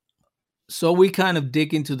 And so we kind of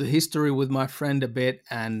dig into the history with my friend a bit,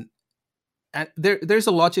 and there's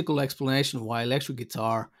a logical explanation why electric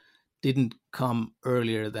guitar didn't come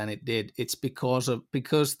earlier than it did. It's because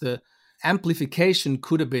the amplification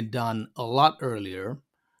could have been done a lot earlier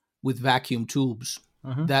with vacuum tubes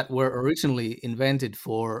that were originally invented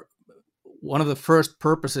for one of the first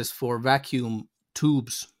purposes for vacuum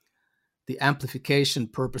tubes. The amplification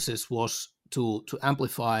purposes was to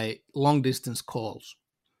amplify long distance calls.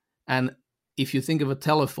 And if you think of a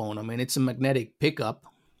telephone, I mean, it's a magnetic pickup.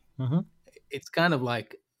 It's kind of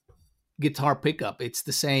like guitar pickup. It's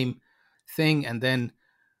the same thing. And then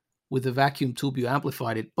with the vacuum tube, you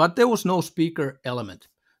amplified it. But there was no speaker element.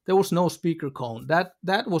 There was no speaker cone. That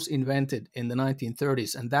was invented in the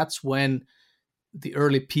 1930s. And that's when the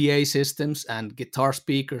early PA systems and guitar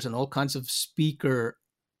speakers and all kinds of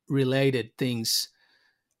speaker-related things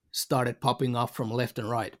started popping up from left and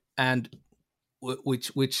right, and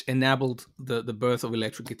which enabled the birth of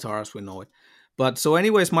electric guitar as we know it. But so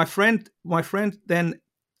anyways, my friend then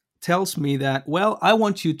tells me that, well, I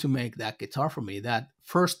want you to make that guitar for me, that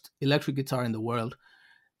first electric guitar in the world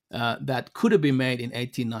that could have been made in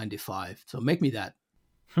 1895. So make me that.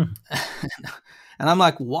 And I'm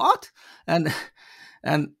like, what? And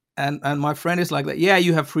my friend is like, yeah,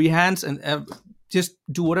 you have free hands and just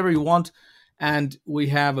do whatever you want. And we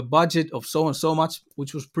have a budget of so and so much,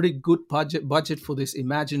 which was pretty good budget for this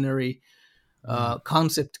imaginary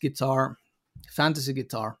concept guitar, fantasy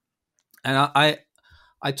guitar. And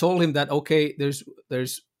I told him that, okay, there's a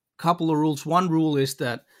couple of rules. One rule is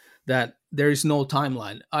that there is no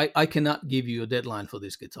timeline. I cannot give you a deadline for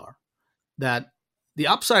this guitar. That the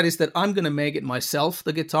upside is that I'm going to make it myself,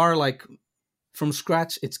 the guitar, like from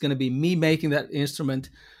scratch. It's going to be me making that instrument.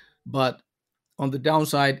 But on the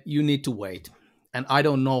downside, you need to wait. And I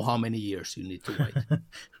don't know how many years you need to wait.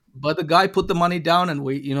 But the guy put the money down, and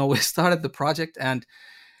we started the project. And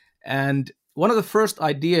one of the first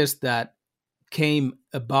ideas that came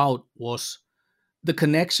about was the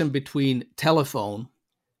connection between telephone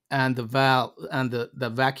and the valve and the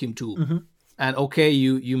vacuum tube. Mm-hmm. And okay,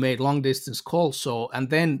 you made long distance calls. So, and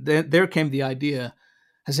then there came the idea: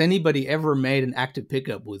 has anybody ever made an active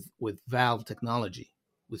pickup with valve technology,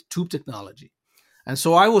 with tube technology? And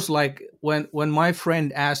so I was like, when my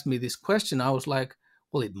friend asked me this question, I was like,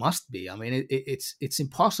 well, it must be. I mean, it's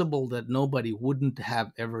impossible that nobody wouldn't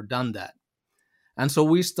have ever done that. And so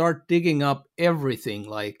we start digging up everything,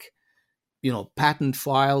 like, patent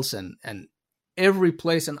files and every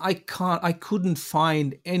place, and I couldn't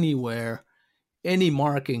find anywhere any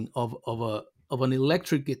marking of an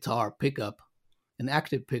electric guitar pickup, an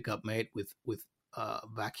active pickup made with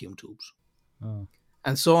vacuum tubes. Oh.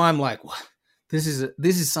 And so I'm like, well, this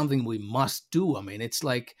is something we must do. I mean, it's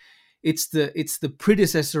like it's the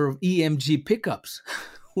predecessor of EMG pickups.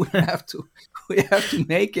 we have to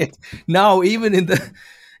make it now, even in the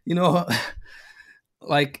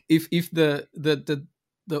like if the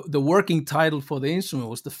working title for the instrument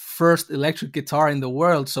was the first electric guitar in the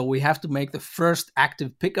world, so we have to make the first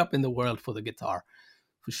active pickup in the world for the guitar,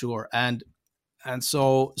 for sure. And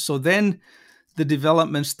so then the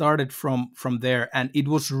development started from there, and it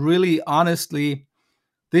was really, honestly,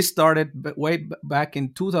 this started way back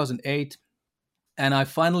in 2008, and I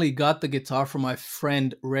finally got the guitar from my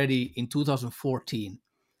friend ready in 2014.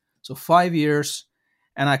 So 5 years,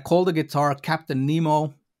 and I called the guitar Captain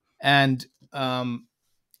Nemo, and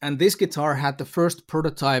this guitar had the first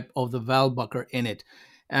prototype of the valve bucker in it.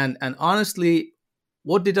 And honestly,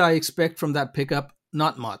 what did I expect from that pickup?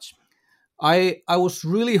 Not much. I was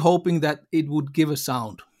really hoping that it would give a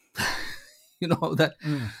sound, that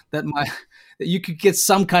you could get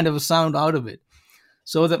some kind of a sound out of it,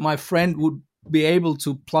 so that my friend would be able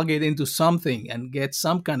to plug it into something and get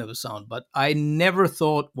some kind of a sound. But I never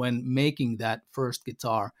thought, when making that first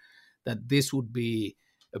guitar, that this would be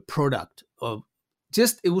a product of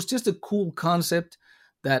it was just a cool concept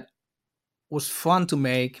that was fun to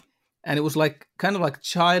make, and it was like kind of like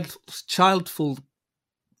childful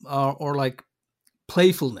or like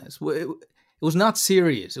playfulness. It was not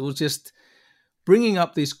serious. It was just bringing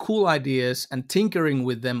up these cool ideas and tinkering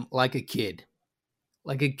with them like a kid.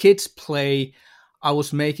 Like a kid's play, I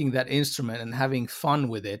was making that instrument and having fun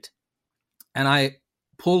with it. And I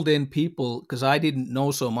pulled in people, because I didn't know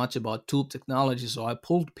so much about tube technology, so I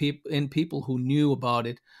pulled in people who knew about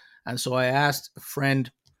it. And so I asked a friend,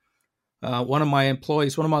 one of my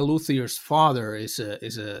employees, one of my luthiers' father is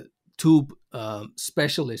a tube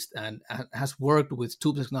specialist and has worked with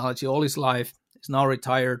tube technology all his life. He's now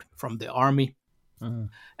retired from the army. Mm-hmm.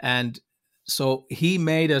 And so he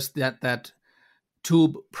made us that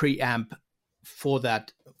tube preamp for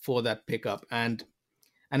that pickup. And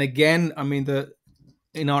again, I mean,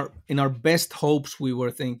 in our best hopes, we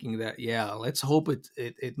were thinking that, yeah, let's hope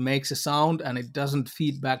it makes a sound and it doesn't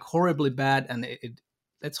feed back horribly bad, and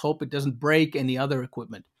let's hope it doesn't break any other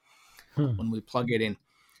equipment when we plug it in.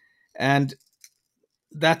 And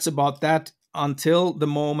that's about that, until the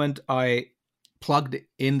moment I plugged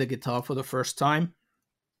in the guitar for the first time,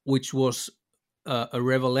 which was a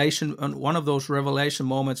revelation, and one of those revelation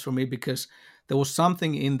moments for me, because there was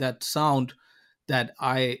something in that sound that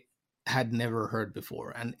I had never heard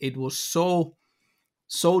before, and it was so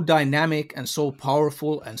dynamic and so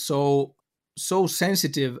powerful and so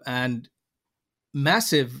sensitive and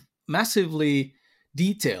massively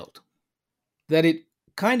detailed, that it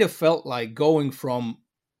kind of felt like going from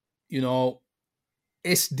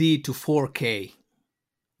SD to 4K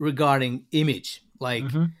regarding image, like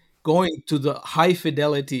going to the high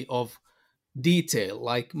fidelity of detail,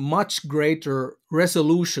 like much greater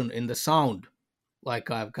resolution in the sound.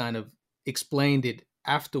 Like I've kind of explained it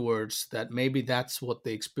afterwards, that maybe that's what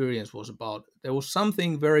the experience was about. There was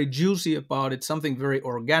something very juicy about it, something very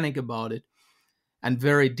organic about it, and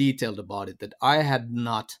very detailed about it that I had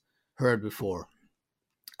not heard before.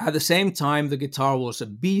 At the same time, the guitar was a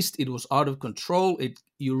beast. It was out of control.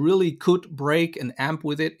 You really could break an amp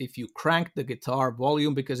with it if you cranked the guitar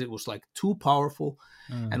volume, because it was like too powerful.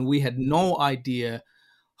 And we had no idea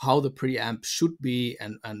how the preamp should be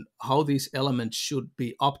and how these elements should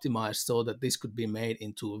be optimized so that this could be made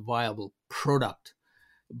into a viable product.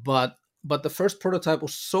 But the first prototype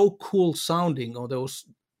was so cool sounding, or there was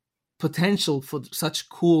potential for such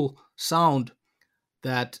cool sound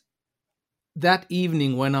that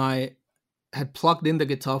evening when I had plugged in the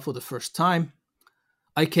guitar for the first time,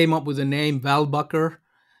 I came up with the name Valbucker,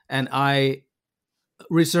 and I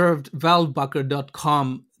reserved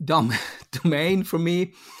valbucker.com domain for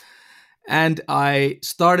me. And I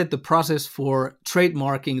started the process for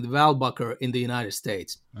trademarking the Valbucker in the United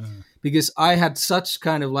States because I had such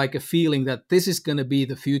kind of like a feeling that this is going to be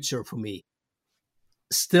the future for me.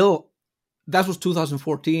 Still, that was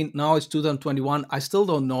 2014. Now it's 2021. I still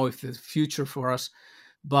don't know if it's the future for us.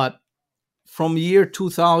 But from year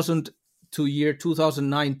 2000 to year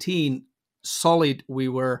 2019, solid,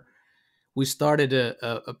 we started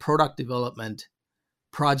a product development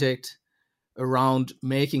project around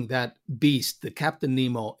making that beast, the Captain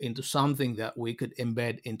Nemo, into something that we could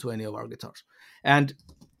embed into any of our guitars. And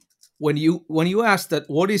when you ask that,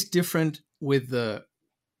 what is different with the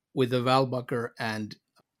Valbucker and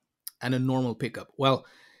a normal pickup? Well,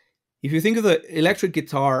 if you think of the electric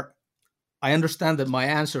guitar, I understand that my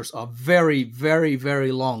answers are very, very,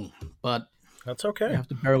 very long, but that's okay. You have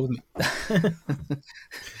to bear with me.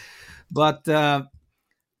 But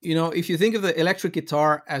if you think of the electric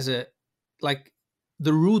guitar as like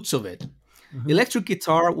the roots of it, electric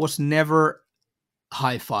guitar was never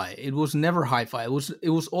hi-fi. It was never hi-fi. It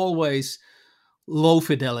was always low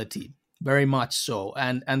fidelity, very much so.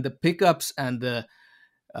 And the pickups and the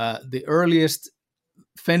earliest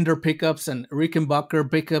Fender pickups and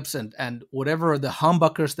Rickenbacker pickups and whatever the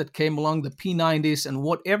humbuckers that came along, the P90s and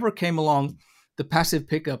whatever came along, the passive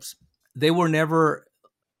pickups, they were never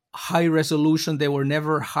high resolution. They were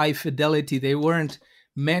never high fidelity. They weren't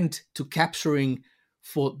meant to capturing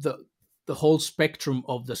for the whole spectrum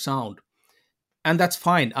of the sound. And that's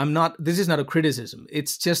fine. This is not a criticism.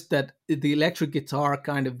 It's just that the electric guitar,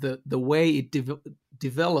 kind of the way it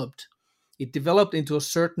developed into a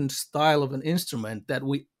certain style of an instrument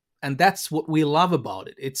and that's what we love about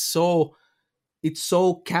it. It's so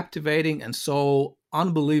captivating and so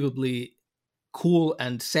unbelievably cool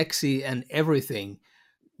and sexy and everything,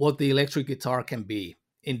 what the electric guitar can be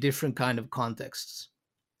in different kind of contexts.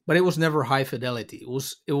 But it was never high fidelity.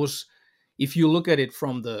 It was if you look at it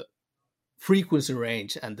from the frequency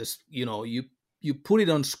range and this, you put it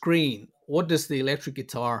on screen, what does the electric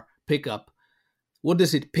guitar pick up? What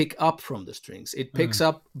does it pick up from the strings? It picks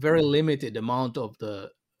up very limited amount of the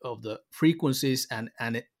frequencies and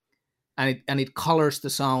it colors the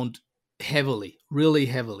sound heavily, really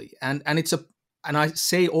heavily. And I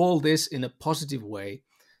say all this in a positive way,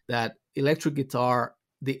 that electric guitar,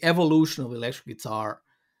 the evolution of electric guitar,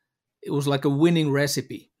 it was like a winning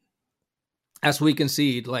recipe. As we can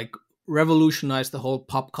see, it like revolutionized the whole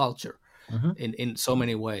pop culture in so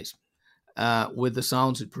many ways with the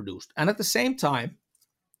sounds it produced. And at the same time,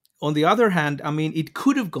 on the other hand, I mean, it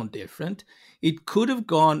could have gone different. It could have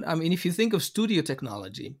gone, I mean, if you think of studio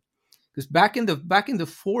technology, because back in the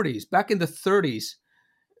 40s, back in the 30s,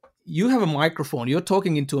 you have a microphone. You're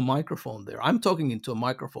talking into a microphone there. I'm talking into a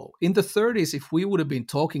microphone. In the 30s, if we would have been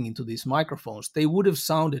talking into these microphones, they would have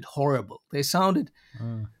sounded horrible. They sounded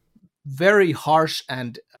very harsh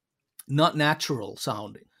and not natural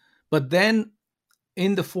sounding. But then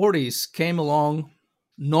in the 40s came along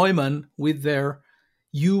Neumann with their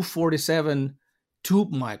U47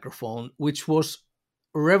 tube microphone, which was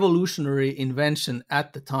a revolutionary invention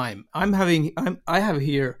at the time. I have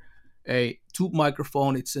here a tube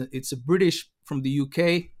microphone. It's a British from the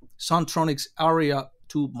UK, Soundtronics Aria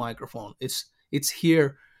tube microphone. It's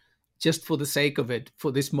here just for the sake of it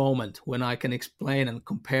for this moment when I can explain and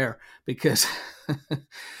compare, because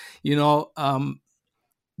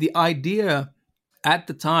the idea at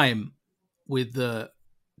the time with the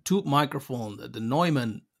tube microphone that the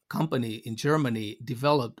Neumann company in Germany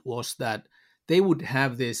developed was that they would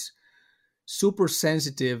have this super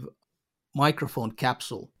sensitive microphone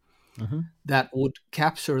capsule that would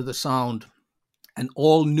capture the sound and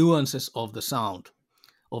all nuances of the sound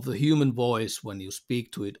of the human voice when you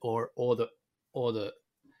speak to it, or the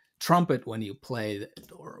trumpet when you play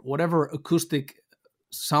it, or whatever acoustic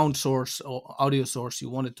sound source or audio source you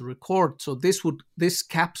wanted to record. So this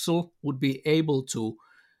capsule would be able to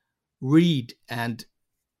read and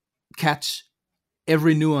catch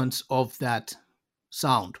every nuance of that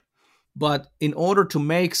sound. But in order to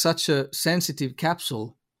make such a sensitive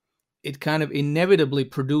capsule, it kind of inevitably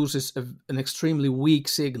produces an extremely weak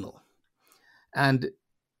signal. And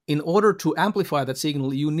in order to amplify that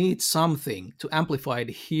signal, you need something to amplify it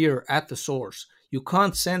here at the source. You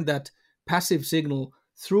can't send that passive signal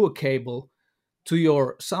through a cable to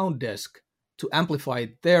your sound desk to amplify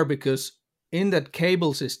it there, because in that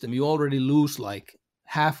cable system, you already lose like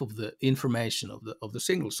half of the information of the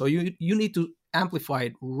signal. So you need to amplify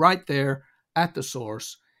it right there at the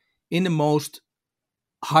source in the most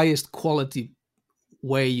highest quality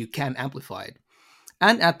way you can amplify it.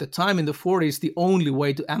 And at the time in the 40s, the only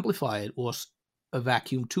way to amplify it was a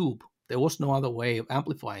vacuum tube. There was no other way of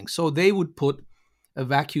amplifying. So they would put a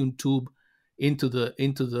vacuum tube into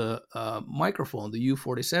the microphone, the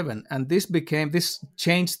U47, and this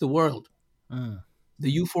changed the world.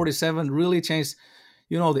 The U47 really changed,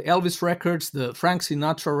 the Elvis records, the Frank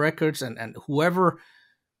Sinatra records, and whoever.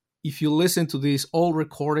 If you listen to these old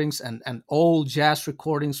recordings and old jazz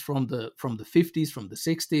recordings from the 50s, from the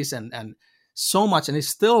 60s, and so much, and it's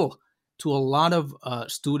still to a lot of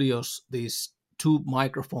studios, these tube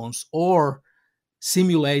microphones or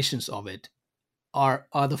simulations of it are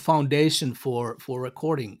the foundation for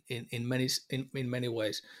recording in many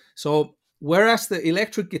ways. So whereas the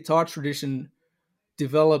electric guitar tradition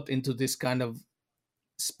developed into this kind of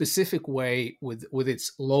specific way with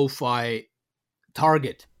its lo-fi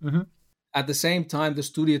target, at the same time the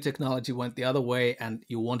studio technology went the other way, and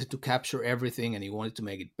you wanted to capture everything and you wanted to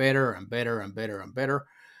make it better and better and better and better.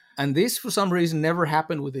 And this, for some reason, never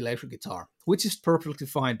happened with the electric guitar, which is perfectly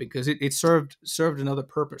fine because it served another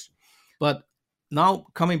purpose. But now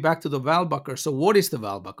coming back to the Walbacher, so what is the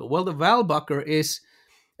Walbacher? Well, the Walbacher is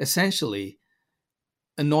essentially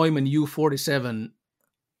a Neumann U47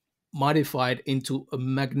 modified into a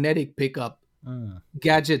magnetic pickup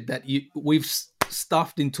gadget that we've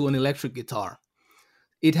stuffed into an electric guitar.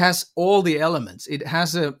 It has all the elements. It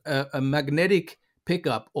has a magnetic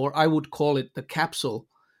pickup, or I would call it the capsule,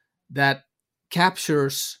 that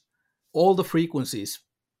captures all the frequencies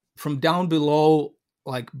from down below,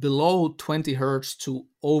 like below 20 hertz to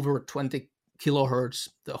over 20 kilohertz,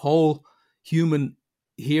 the whole human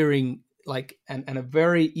hearing, like, and a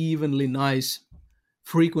very evenly nice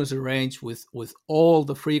frequency range with all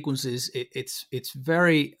the frequencies. It's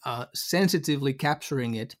very sensitively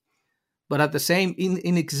capturing it, but at the same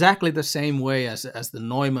in exactly the same way as the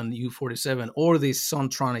Neumann U47 or these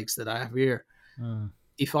Sontronics that I have here.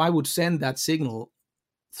 If I would send that signal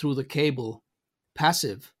through the cable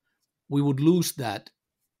passive, we would lose that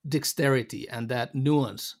dexterity and that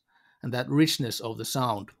nuance and that richness of the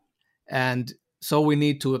sound. And so we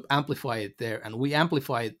need to amplify it there. And we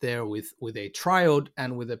amplify it there with a triode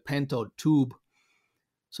and with a pentode tube.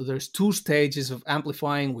 So there's two stages of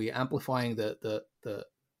amplifying. We're amplifying the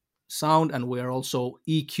sound, and we're also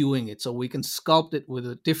EQing it. So we can sculpt it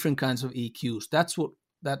with different kinds of EQs. That's what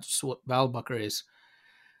Walbacher is.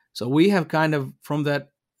 So we have kind of, from that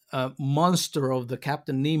monster of the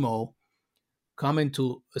Captain Nemo, come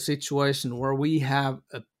into a situation where we have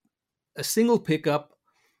a single pickup,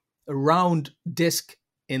 a round disc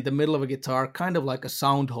in the middle of a guitar, kind of like a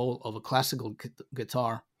sound hole of a classical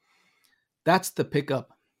guitar. That's the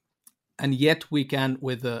pickup. And yet we can,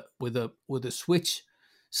 with a switch,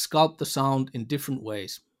 sculpt the sound in different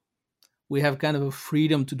ways. We have kind of a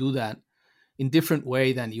freedom to do that in different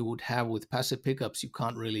way than you would have with passive pickups. You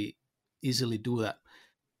can't really easily do that.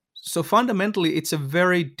 So fundamentally, it's a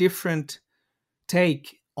very different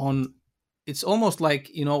take on, it's almost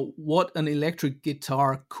like, what an electric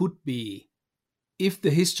guitar could be if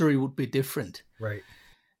the history would be different. Right.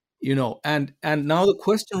 And now the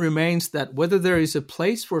question remains that whether there is a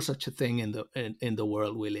place for such a thing in the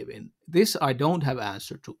world we live in. This I don't have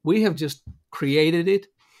answer to. We have just created it.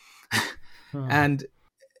 And,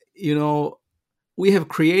 we have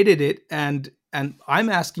created it, and I'm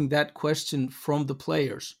asking that question from the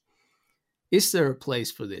players. Is there a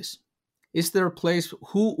place for this? Is there a place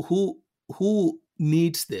who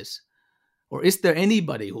needs this? Or is there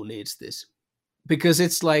anybody who needs this? Because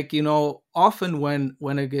it's like, often when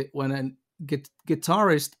a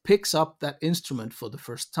guitarist picks up that instrument for the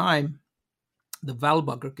first time, the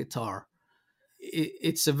Walbacher guitar,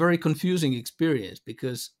 it's a very confusing experience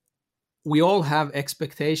because we all have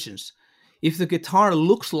expectations. If the guitar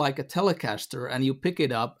looks like a Telecaster and you pick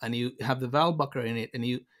it up and you have the Walbacher in it, and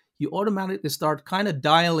you automatically start kind of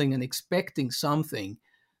dialing and expecting something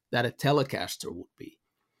that a Telecaster would be.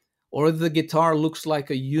 Or the guitar looks like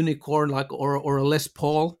a Unicorn, or a Les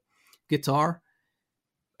Paul guitar.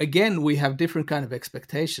 Again, we have different kind of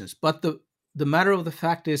expectations. But the matter of the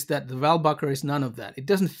fact is that the Walbacher is none of that. It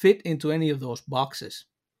doesn't fit into any of those boxes.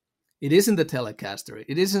 It isn't the Telecaster.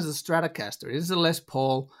 It isn't the Stratocaster. It is the Les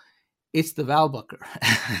Paul. It's the Walbacher.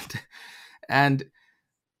 and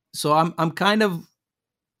so I'm kind of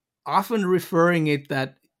often referring it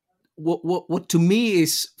that what to me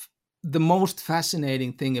is the most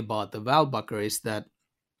fascinating thing about the Walbacher is that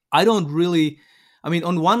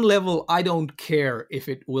on one level, I don't care if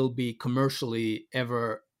it will be commercially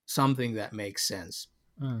ever something that makes sense.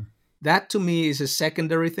 That to me is a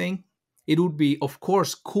secondary thing. It would be, of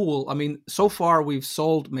course, cool. I mean, so far we've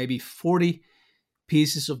sold maybe 40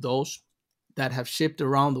 pieces of those that have shipped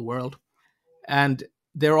around the world. And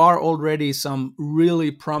there are already some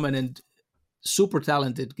really prominent, super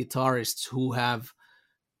talented guitarists who have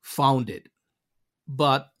found it.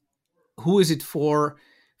 But who is it for?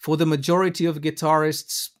 For the majority of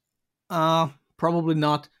guitarists, probably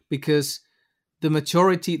not, because the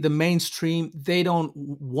majority, the mainstream, they don't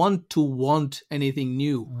want anything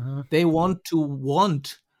new. They want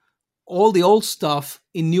all the old stuff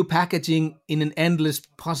in new packaging in an endless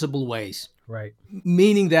possible ways. Right.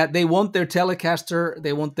 Meaning that they want their Telecaster,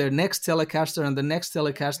 they want their next Telecaster and the next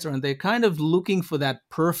Telecaster, and they're kind of looking for that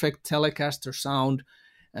perfect Telecaster sound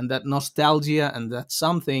and that nostalgia and that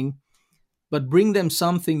something, but bring them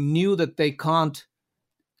something new that they can't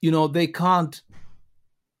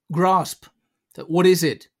grasp. What is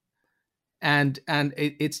it? And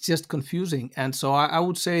it's just confusing. And so I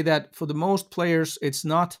would say that for the most players, it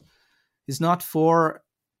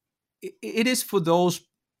is for those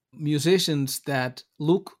musicians that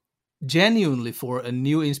look genuinely for a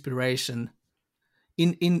new inspiration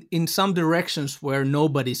in some directions where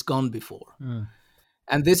nobody's gone before.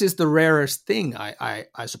 And this is the rarest thing,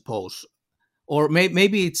 I suppose. Or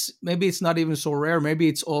maybe it's not even so rare. Maybe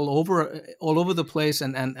it's all over the place,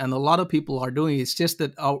 and a lot of people are doing it. It's just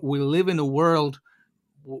that we live in a world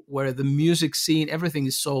where the music scene, everything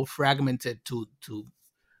is so fragmented to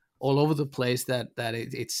all over the place that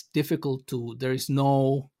it's difficult to. There is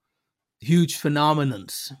no huge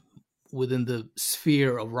phenomenons within the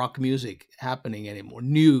sphere of rock music happening anymore.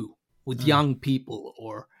 New with young people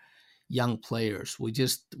or young players. We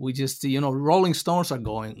just Rolling Stones are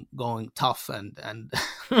going tough and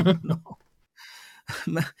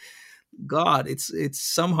God, it's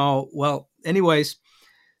somehow, well, anyways.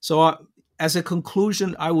 So as a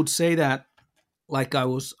conclusion, I would say that, like I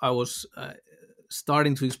was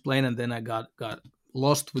starting to explain, and then I got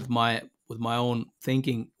lost with my own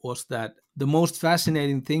thinking, was that the most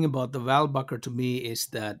fascinating thing about the Walbacher to me is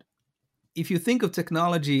that if you think of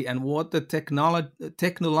technology and what the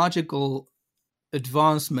technological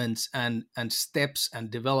advancements and steps and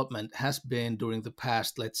development has been during the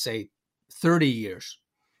past, let's say, 30 years.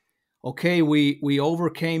 Okay, we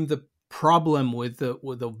overcame the problem with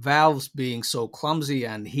the valves being so clumsy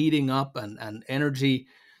and heating up and energy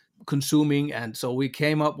consuming, and so we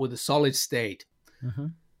came up with a solid state.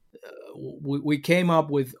 We came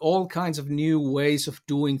up with all kinds of new ways of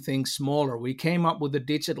doing things smaller. We came up with the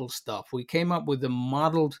digital stuff. We came up with the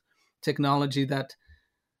modeled technology that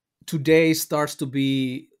today starts to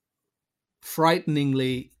be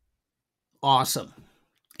frighteningly awesome.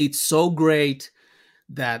 It's so great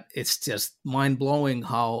that it's just mind-blowing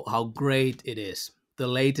how great it is. The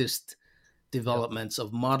latest developments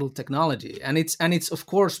of model technology, and it's of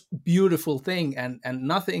course beautiful thing, and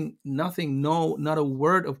nothing, not a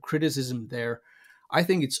word of criticism there. I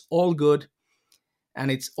think it's all good,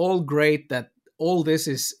 and it's all great that all this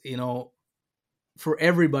is for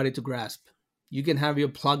everybody to grasp. You can have your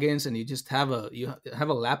plugins, and you just have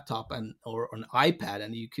a laptop or an iPad,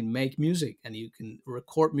 and you can make music and you can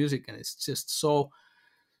record music, and it's just so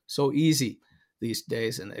easy these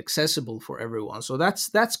days and accessible for everyone. So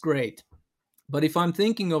that's great. But if I'm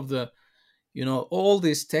thinking of all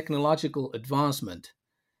this technological advancement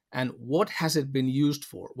and what has it been used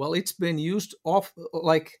for? Well, it's been used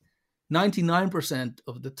like 99%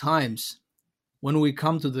 of the times when we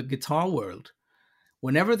come to the guitar world.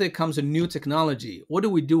 Whenever there comes a new technology, what do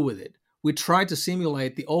we do with it? We try to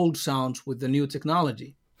simulate the old sounds with the new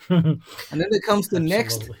technology. And then there comes the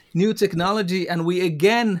next new technology, and we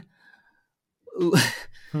again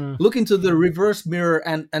look into the reverse mirror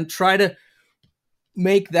and try to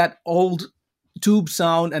make that old tube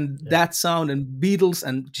sound and that sound, and Beatles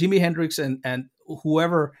and Jimi Hendrix and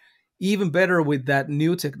whoever even better with that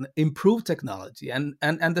new improved technology. And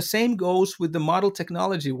the same goes with the model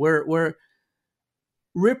technology, where we're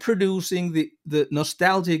reproducing the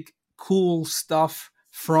nostalgic cool stuff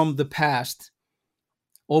from the past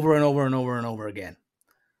over and over and over and over again.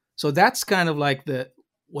 So that's kind of like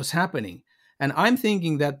what's happening. And I'm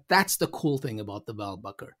thinking that that's the cool thing about the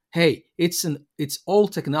Walbacher. Hey, it's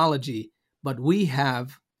old technology, but we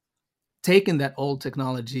have taken that old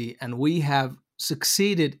technology and we have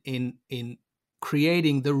succeeded in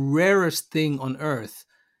creating the rarest thing on earth,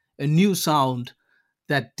 a new sound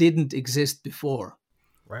that didn't exist before.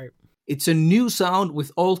 Right. It's a new sound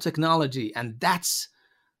with old technology, and that's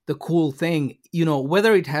the cool thing.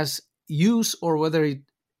 Whether it has use or whether it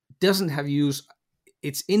doesn't have use,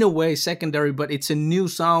 it's in a way secondary, but it's a new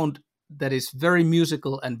sound that is very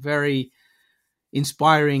musical and very,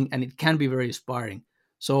 inspiring, and it can be very inspiring.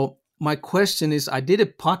 So my question is, I did a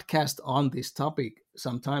podcast on this topic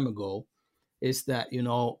some time ago, is that,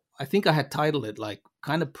 I think I had titled it like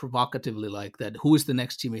kind of provocatively like that, who is the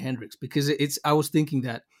next Jimi Hendrix? Because I was thinking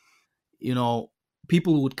that,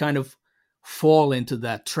 people would kind of fall into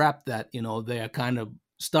that trap that, they are kind of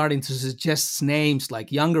starting to suggest names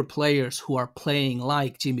like younger players who are playing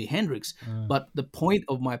like Jimi Hendrix. But the point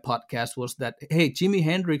of my podcast was that, hey, Jimi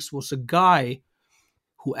Hendrix was a guy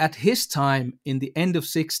who at his time in the end of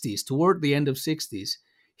 60s, toward the end of 60s,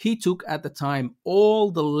 he took at the time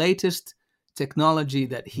all the latest technology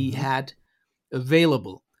that he had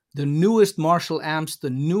available. The newest Marshall amps,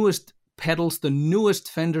 the newest pedals, the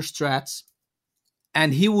newest Fender Strats,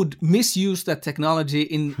 and he would misuse that technology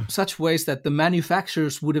in such ways that the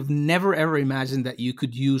manufacturers would have never ever imagined that you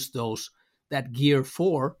could use that gear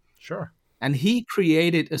for. Sure. And he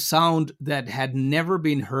created a sound that had never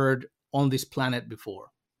been heard on this planet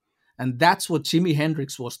before. And that's what Jimi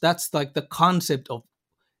Hendrix was. That's like the concept of,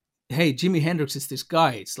 hey, Jimi Hendrix is this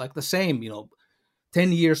guy. It's like the same,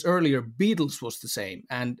 10 years earlier, Beatles was the same.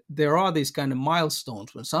 And there are these kind of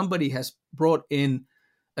milestones when somebody has brought in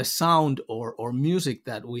a sound or music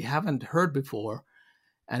that we haven't heard before,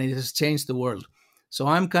 and it has changed the world. So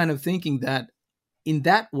I'm kind of thinking that in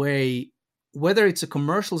that way, whether it's a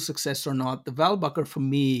commercial success or not, the Walbacher for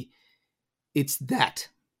me, it's that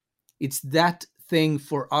thing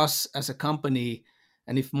for us as a company.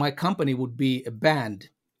 And if my company would be a band,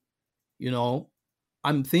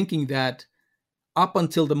 I'm thinking that up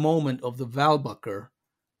until the moment of the Walbacher,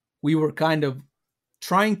 we were kind of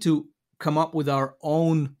trying to come up with our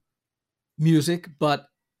own music, but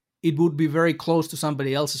it would be very close to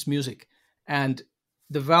somebody else's music. And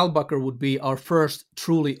the Walbacher would be our first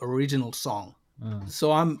truly original song.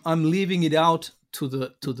 So I'm leaving it out to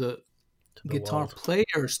the guitar world.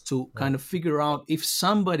 players to kind of figure out if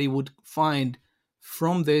somebody would find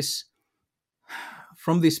from this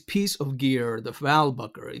piece of gear, the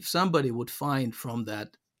Walbacher, if somebody would find from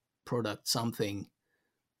that product something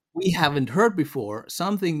we haven't heard before,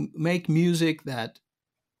 make music that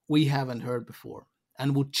we haven't heard before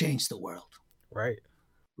and would change the world. Right.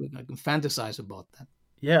 I can fantasize about that.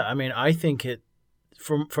 Yeah, I mean, I think it,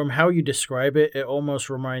 from how you describe it, it almost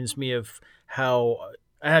reminds me of how,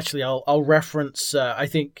 actually, I'll reference, I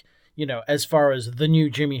think, as far as the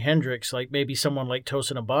new Jimi Hendrix, like maybe someone like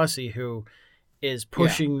Tosin Abasi, who is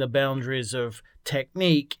pushing the boundaries of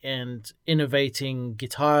technique and innovating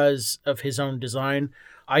guitars of his own design.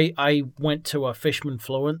 I went to a Fishman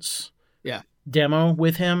Fluence demo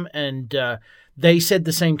with him, and they said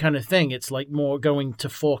the same kind of thing. It's like more going to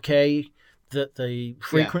 4K, the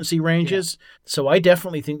frequency ranges. So I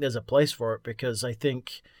definitely think there's a place for it, because I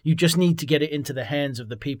think you just need to get it into the hands of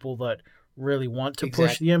the people that really want to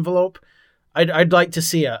push the envelope. I'd like to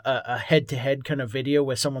see a head-to-head kind of video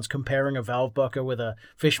where someone's comparing a Walbacher with a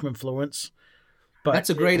Fishman Fluence. But that's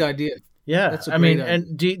a great idea. Yeah, that's a great idea.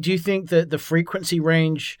 And do you think that the frequency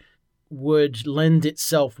range would lend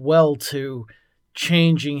itself well to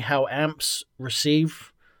changing how amps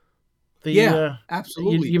receive the?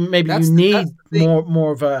 Absolutely. You need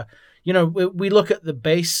more of a. We look at the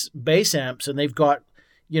bass amps, and they've got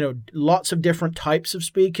lots of different types of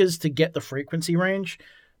speakers to get the frequency range.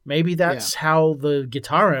 Maybe that's how the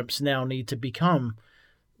guitar amps now need to become.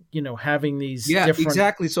 Having these different...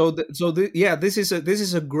 exactly. This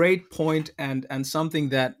is a great point, and something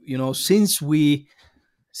that since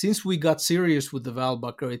we got serious with the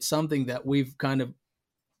Walbacher, it's something that we've kind of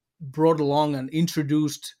brought along and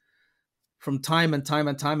introduced from time and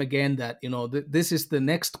time again. That this is the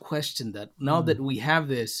next question, that now that we have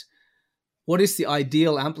this, what is the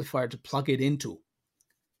ideal amplifier to plug it into,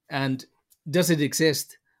 and does it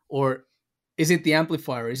exist, or is it the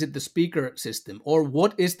amplifier? Is it the speaker system? Or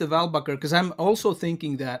what is the Walbacher? Because I'm also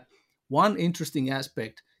thinking that one interesting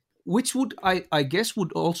aspect, which would I guess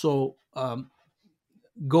would also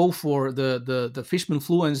go for the Fishman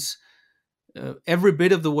Fluence every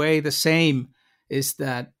bit of the way the same, is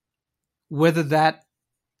that whether that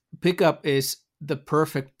pickup is the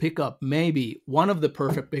perfect pickup, maybe one of the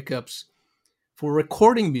perfect pickups for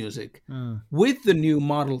recording music with the new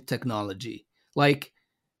model technology.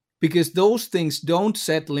 Because those things don't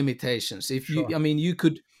set limitations. You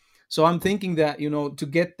could. So I'm thinking that to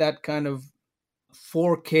get that kind of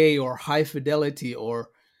 4K or high fidelity, or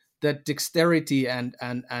that dexterity and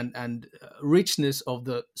richness of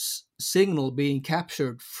the signal being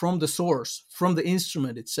captured from the source, from the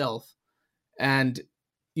instrument itself, and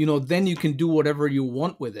then you can do whatever you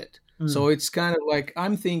want with it. So it's kind of like,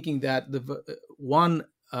 I'm thinking that the one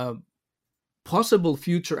possible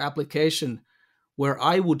future application where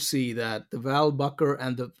I would see that the Val Bucker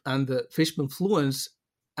and the Fishman Fluence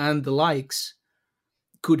and the likes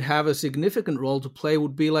could have a significant role to play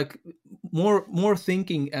would be like more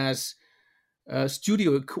thinking as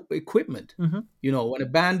studio equipment. You know, when a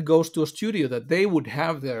band goes to a studio, that they would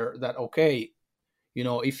have okay, you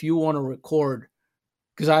know, if you want to record,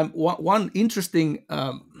 because I'm one interesting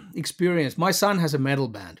experience. My son has a metal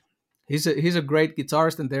band. He's a great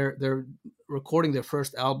guitarist, and they're recording their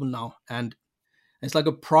first album now, and it's like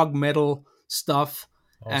a prog metal stuff.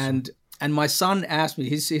 Awesome. And my son asked me,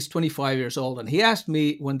 he's 25 years old, and he asked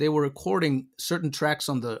me when they were recording certain tracks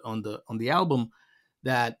on the album,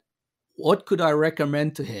 that what could I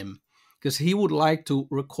recommend to him, because he would like to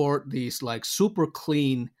record these like super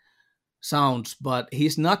clean sounds, but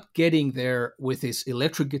he's not getting there with his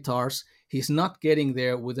electric guitars. He's not getting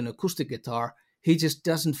there with an acoustic guitar. He just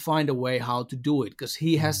doesn't find a way how to do it, because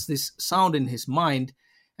he has this sound in his mind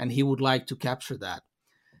and he would like to capture that.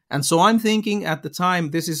 And so I'm thinking at the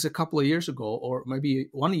time, this is a couple of years ago, or maybe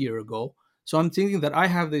 1 year ago. So I'm thinking that I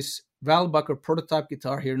have this Val Bucker prototype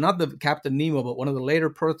guitar here, not the Captain Nemo, but one of the later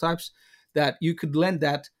prototypes, that you could lend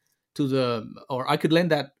that I could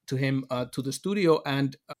lend that to him to the studio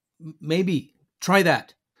and maybe try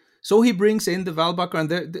that. So he brings in the Val Bucker,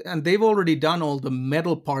 and they've already done all the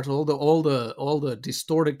metal parts, all the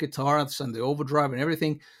distorted guitars and the overdrive and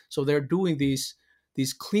everything. So they're doing these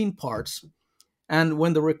clean parts. And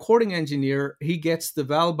when the recording engineer, he gets the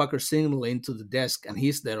Val Bucker signal into the desk, and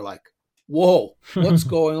he's there like, whoa, what's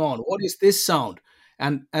going on? What is this sound?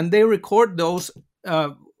 And they record those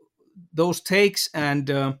takes, and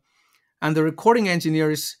the recording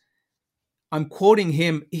engineer is, I'm quoting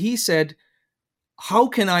him, he said, how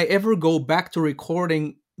can I ever go back to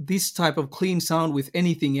recording this type of clean sound with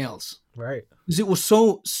anything else? Right. Because it was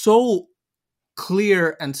so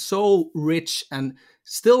clear and so rich, and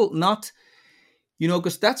still not, you know,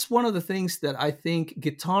 because that's one of the things that I think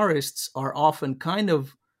guitarists are often kind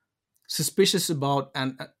of suspicious about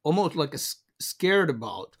and almost like scared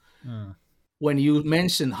about when you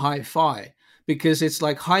mention hi-fi, because it's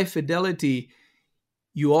like high fidelity.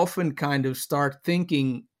 You often kind of start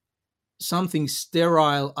thinking something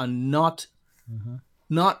sterile and not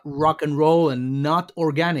rock and roll and not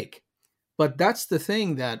organic. But that's the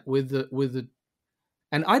thing, that with the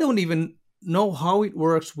and I don't even know how it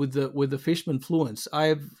works with the Fishman Fluence.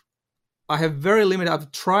 I have very limited.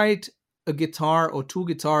 I've tried a guitar or two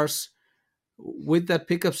guitars with that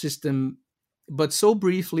pickup system, but so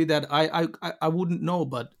briefly that I wouldn't know.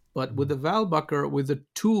 But with the Val Bucker, with the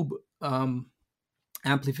tube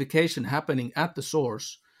amplification happening at the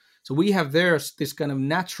source, so we have this kind of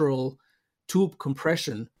natural tube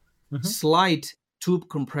compression, slight tube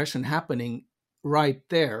compression happening right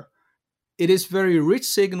there. It is very rich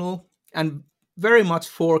signal and very much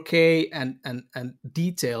 4K and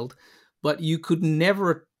detailed, but you could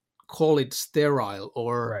never call it sterile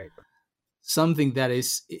or something that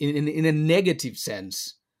is in a negative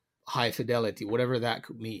sense high fidelity, whatever that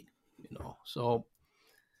could mean, you know. So,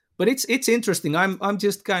 but it's interesting. I'm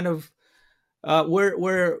just kind of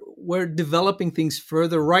we're developing things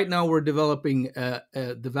further right now. We're developing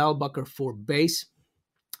the Val Bucker for bass.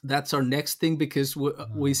 That's our next thing, because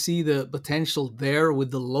we see the potential there with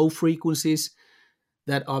the low frequencies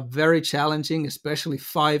that are very challenging, especially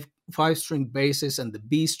five string basses and the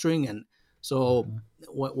B string. And so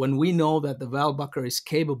when we know that the Val Bucker is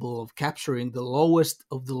capable of capturing the lowest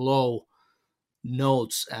of the low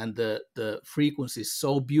notes and the frequencies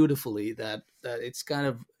so beautifully, that it's kind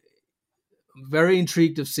of very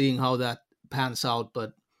intrigued of seeing how that pans out.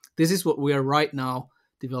 But this is what we are right now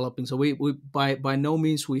developing. So we by no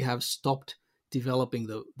means we have stopped developing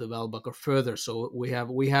the Val Bucker further. So we have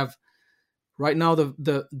right now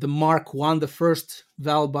the Mark I, the first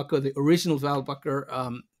Val Bucker, the original Val Bucker.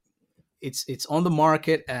 It's on the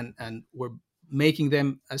market, and we're making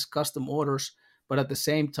them as custom orders. But at the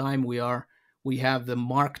same time, we have the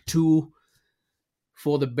Mark II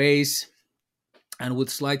for the bass, and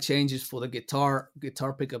with slight changes for the guitar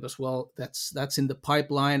pickup as well. That's in the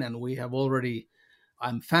pipeline, and we have already.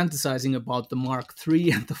 I'm fantasizing about the Mark III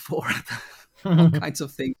and the IV, all kinds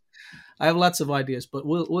of things. I have lots of ideas, but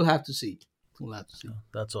we'll have to see. We'll have to see.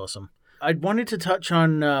 That's awesome. I wanted to touch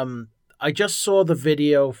on. I just saw the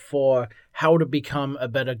video for how to become a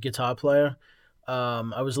better guitar player.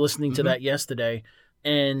 I was listening to that yesterday,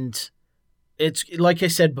 and it's like I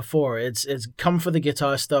said before. It's come for the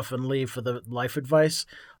guitar stuff and leave for the life advice.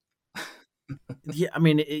 Yeah, I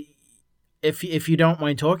mean. If you don't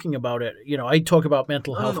mind talking about it, you know, I talk about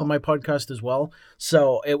mental health on my podcast as well.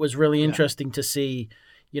 So it was really interesting to see,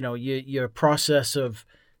 you know, your process of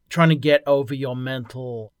trying to get over your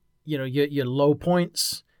mental your low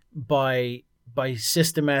points by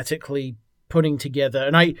systematically putting together.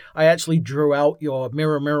 And I actually drew out your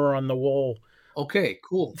mirror on the wall Okay,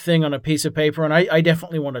 cool. thing on a piece of paper, and I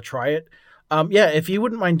definitely want to try it. Yeah, if you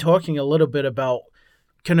wouldn't mind talking a little bit about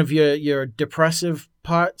kind of your depressive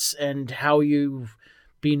parts and how you've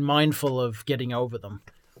been mindful of getting over them.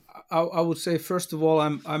 I would say first of all,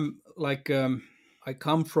 I'm like I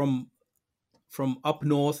come from up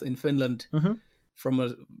north in Finland, Mm-hmm. from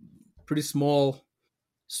a pretty small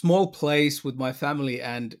place with my family,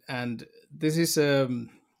 and this is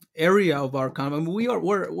area of our country. I mean,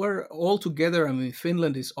 we're all together. I mean,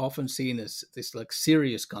 Finland is often seen as this like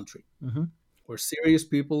serious country. Mm-hmm. We're serious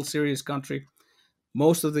people, serious country.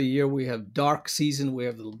 Most of the year we have dark season. We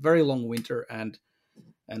have a very long winter and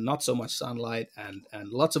not so much sunlight, and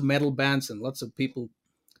lots of metal bands and lots of people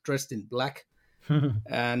dressed in black,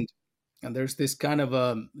 and there's this kind of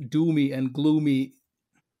doomy and gloomy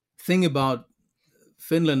thing about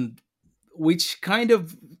Finland, which kind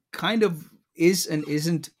of is and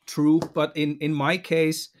isn't true. But in my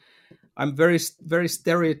case, I'm very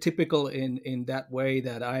stereotypical in that way,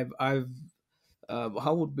 that I've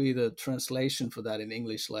how would be the translation for that in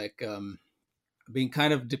English? Like being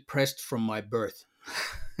kind of depressed from my birth,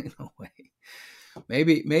 in a way.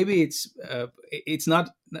 Maybe it's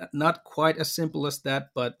not quite as simple as that,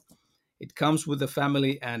 but it comes with the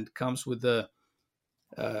family and comes with the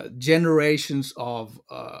generations of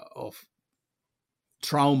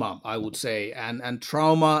trauma, I would say, and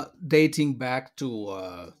trauma dating back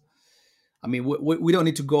to. I mean, we don't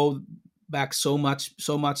need to go back so much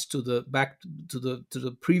to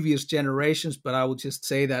the previous generations, but I would just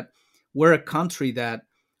say that we're a country that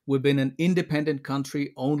we've been an independent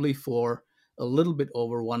country only for a little bit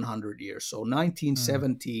over 100 years. So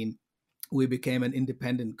 1917, we became an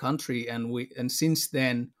independent country, and since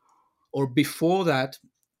then, or before that,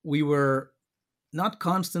 we were not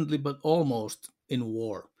constantly but almost in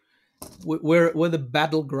war. We're the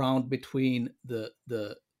battleground between the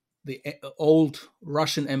old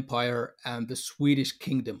Russian Empire and the Swedish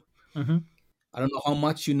kingdom. Mm-hmm. I don't know how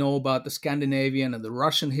much you know about the Scandinavian and the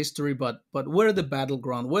Russian history, but we're the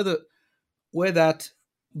battleground. We're that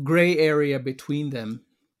gray area between them,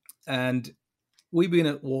 and we've been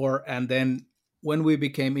at war. And then when we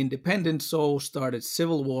became independent, so started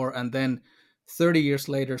civil war, and then 30 years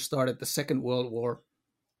later started the Second World War,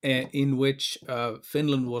 in which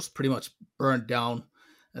Finland was pretty much burned down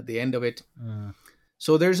at the end of it.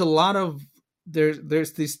 So there's a lot of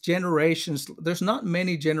there's these generations. There's not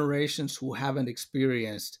many generations who haven't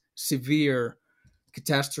experienced severe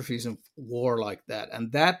catastrophes of war like that,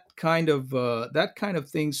 and that kind of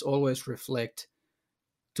things always reflect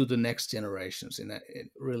to the next generations in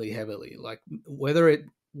really heavily. Like whether it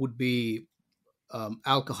would be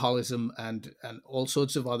alcoholism and all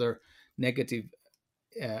sorts of other negative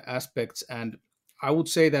aspects. And I would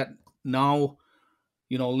say that now,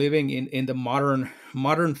 living in the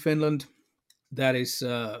modern Finland, that is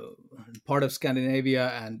part of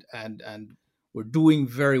Scandinavia, and we're doing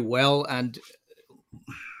very well, and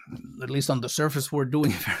at least on the surface we're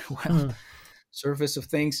doing very well, surface of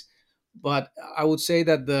things. But I would say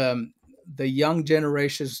that the young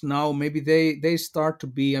generations now, maybe they start to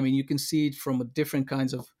be, I mean, you can see it from different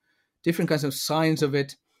kinds of signs of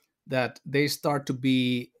it, that they start to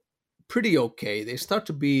be pretty okay. They start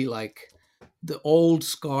to be like the old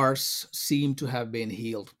scars seem to have been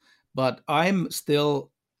healed. But I'm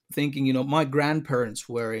still thinking, my grandparents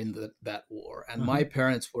were in that war, and my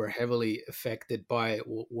parents were heavily affected by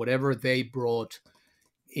whatever they brought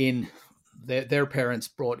in, their parents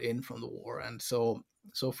brought in from the war. And so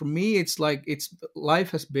for me, it's like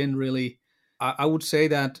life has been really, I would say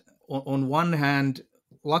that on one hand,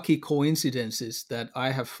 lucky coincidences that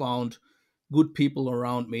I have found good people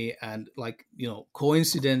around me, and like,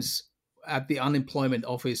 coincidence at the unemployment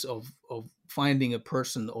office of finding a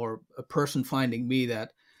person, or a person finding me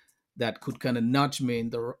that could kind of nudge me in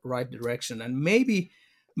the right direction. And maybe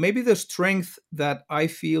the strength that I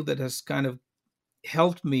feel that has kind of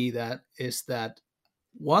helped me, that is that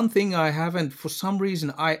one thing I haven't, for some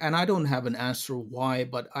reason, I don't have an answer why,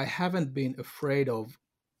 but I haven't been afraid of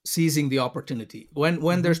seizing the opportunity.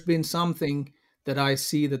 When there's been something that I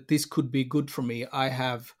see that this could be good for me, I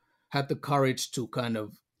have had the courage to kind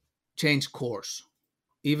of change course,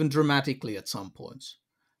 even dramatically at some points.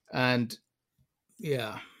 And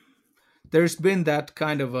yeah, there's been that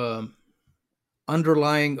kind of a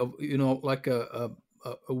underlying of, like a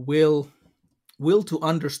will to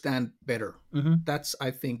understand better. I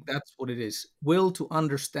think that's what it is. Will to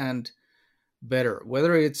understand better,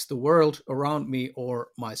 whether it's the world around me or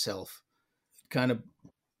myself. It kind of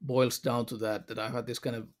boils down to that I've had this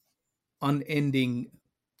kind of unending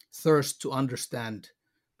thirst to understand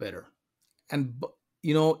better. And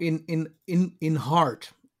in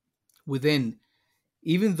heart, within,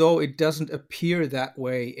 even though it doesn't appear that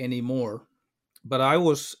way anymore, but I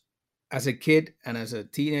was, as a kid and as a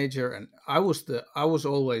teenager, and I was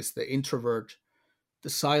always the introvert, the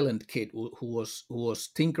silent kid who was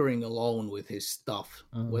tinkering alone with his stuff,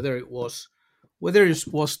 whether it was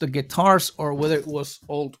the guitars, or whether it was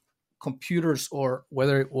old computers, or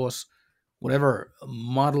whether it was whatever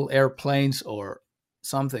model airplanes or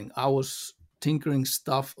something. I was tinkering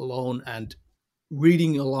stuff alone and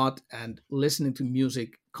reading a lot and listening to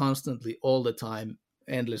music constantly all the time,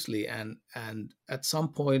 endlessly. And at some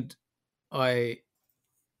point I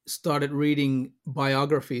started reading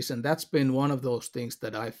biographies, and that's been one of those things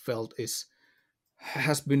that I felt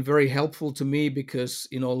has been very helpful to me, because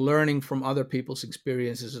learning from other people's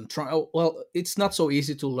experiences and well, it's not so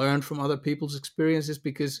easy to learn from other people's experiences,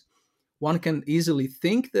 because one can easily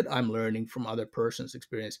think that I'm learning from other person's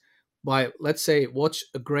experience by, let's say, watch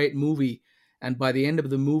a great movie, and by the end of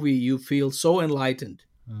the movie you feel so enlightened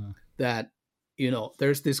that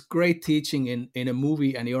there's this great teaching in a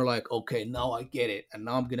movie, and you're like, okay, now I get it, and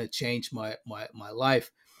now I'm gonna change my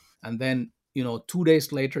life. And then 2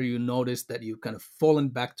 days later you notice that you've kind of fallen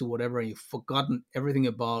back to whatever, and you've forgotten everything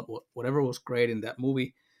about whatever was great in that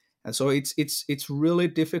movie. And so it's really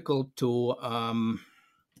difficult to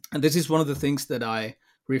and this is one of the things that I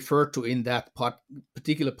refer to in that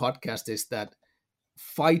particular podcast, is that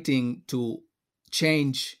fighting to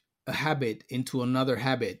change a habit into another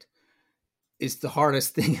habit is the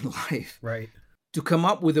hardest thing in life. Right. To come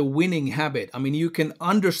up with a winning habit. I mean, you can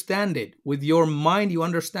understand it with your mind. You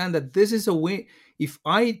understand that this is a win. If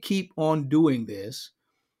I keep on doing this,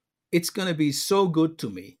 it's going to be so good to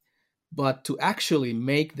me. But to actually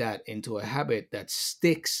make that into a habit that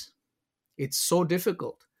sticks, it's so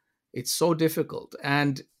difficult. It's so difficult.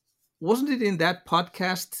 And wasn't it in that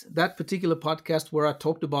podcast, that particular podcast, where I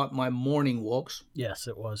talked about my morning walks? Yes,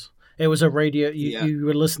 it was. It was a radio. You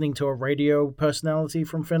were listening to a radio personality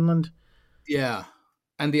from Finland. Yeah,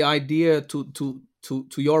 and the idea to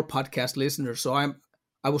your podcast listeners. So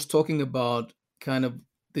I was talking about kind of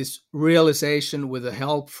this realization with the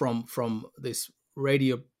help from this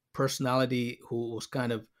radio personality who was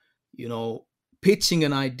kind of pitching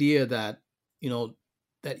an idea that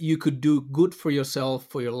that you could do good for yourself,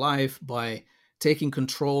 for your life, by taking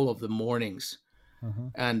control of the mornings.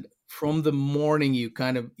 And from the morning you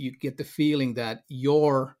get the feeling that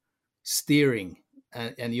you're steering,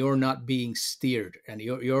 and you're not being steered, and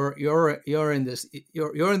you're in this,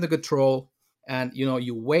 you're in the control. And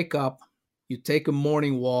you wake up, you take a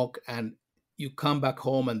morning walk, and you come back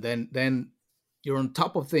home, and then you're on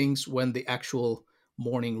top of things when the actual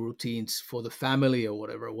morning routines for the family or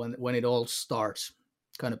whatever, when it all starts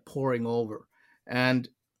kind of pouring over. And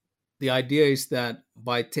the idea is that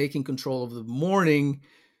by taking control of the morning,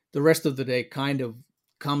 the rest of the day kind of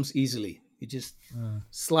comes easily. You just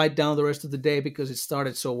slide down the rest of the day because it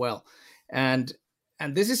started so well. And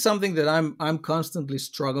this is something that I'm constantly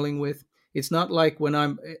struggling with. It's not like when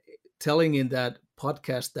I'm telling in that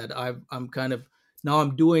podcast that I'm kind of, now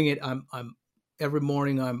I'm doing it. I'm every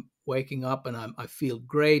morning I'm waking up and I feel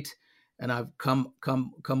great, and I've come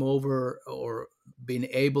over or been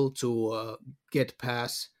able to get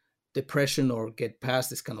past depression or get past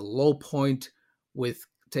this kind of low point with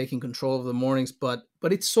taking control of the mornings. But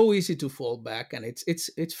it's so easy to fall back, and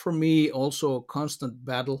it's for me also a constant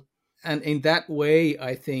battle. And in that way,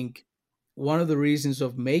 I think one of the reasons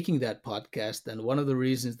of making that podcast, and one of the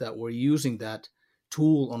reasons that we're using that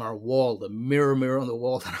tool on our wall, the mirror on the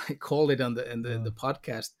wall that I called it in the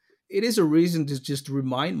podcast, it is a reason to just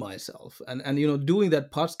remind myself. And doing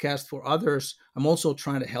that podcast for others, I'm also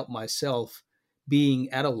trying to help myself being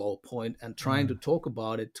at a low point and trying to talk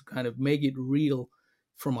about it to kind of make it real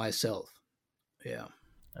for myself. Yeah.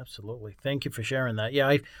 Absolutely. Thank you for sharing that.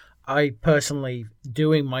 Yeah, I personally,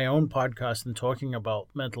 doing my own podcast and talking about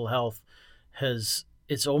mental health,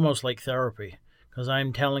 it's almost like therapy, because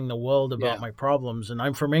I'm telling the world about my problems. And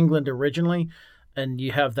I'm from England originally, and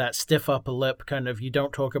you have that stiff upper lip kind of, you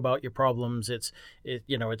don't talk about your problems. It's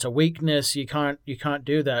a weakness. You can't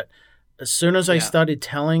do that. As soon as I started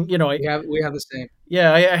telling, we have the same.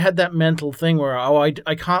 Yeah, I had that mental thing where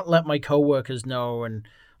I can't let my coworkers know, and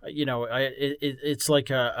it's like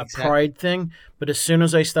a pride thing. But as soon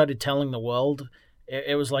as I started telling the world,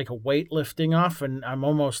 it was like a weight lifting off, and I'm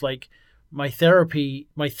almost like my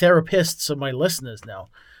therapists are my listeners now,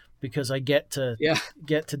 because I get to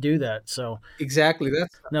do that. So exactly,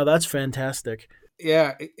 that's fantastic.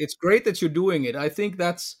 Yeah, it's great that you're doing it. I think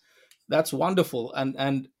that's wonderful,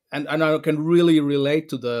 and I can really relate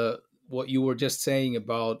to what you were just saying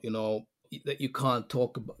about, that you can't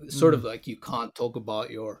talk about, sort of like you can't talk about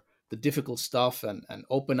the difficult stuff and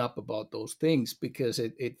open up about those things, because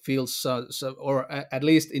it feels so, or at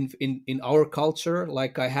least in our culture,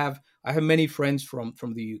 like I have many friends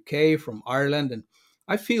from the UK, from Ireland, and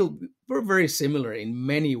I feel we're very similar in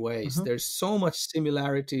many ways. There's so much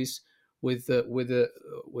similarities with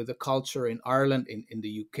the culture in Ireland, in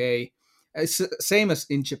the UK. It's same as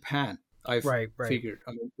in Japan. I've Right. figured.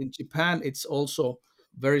 I mean, in Japan, it's also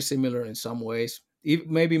very similar in some ways,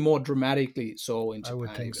 maybe more dramatically so in I Japan. would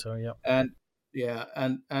think even. so. Yeah. And yeah,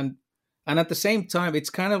 and at the same time, it's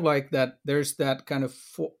kind of like that. There's that kind of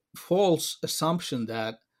false assumption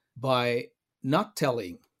that by not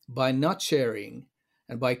telling, by not sharing,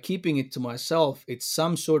 and by keeping it to myself, it's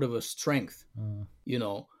some sort of a strength,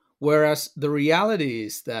 Whereas the reality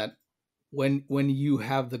is that when you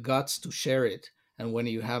have the guts to share it, and when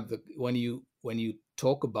you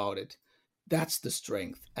talk about it, that's the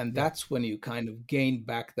strength, and that's when you kind of gain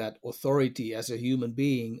back that authority as a human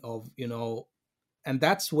being and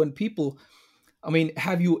that's when people, I mean,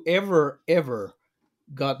 have you ever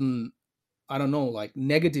gotten, I don't know, like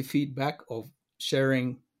negative feedback of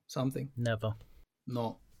sharing something? Never.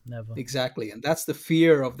 No. Never. Exactly. And that's the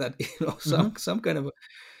fear of that, some kind of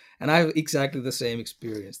and I have exactly the same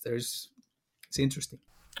experience. It's interesting.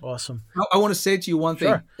 Awesome. I want to say to you one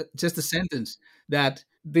Sure. thing, just a sentence, that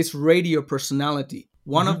this radio personality,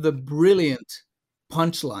 one of the brilliant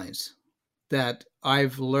punchlines that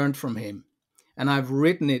I've learned from him, and I've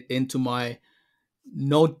written it into my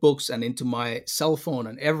notebooks and into my cell phone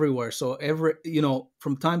and everywhere. So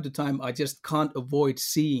from time to time, I just can't avoid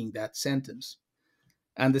seeing that sentence.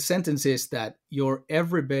 And the sentence is that you're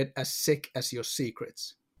every bit as sick as your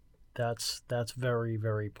secrets. That's very,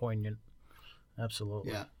 very poignant.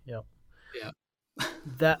 Absolutely. Yeah.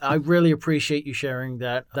 That I really appreciate you sharing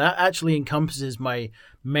that. That actually encompasses my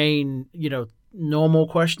main, normal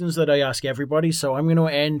questions that I ask everybody. So I'm going to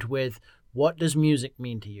end with, what does music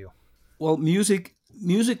mean to you? Well, music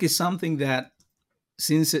is something that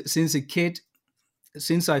since a kid,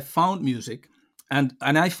 since I found music, and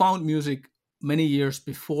I found music many years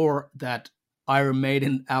before that Iron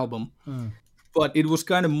Maiden album, but it was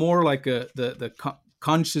kind of more like the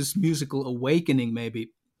conscious musical awakening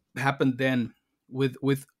maybe happened then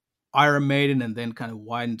with Iron Maiden, and then kind of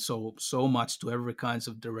widened so much to every kinds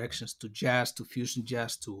of directions, to jazz, to fusion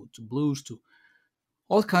jazz, to blues, to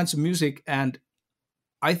all kinds of music. And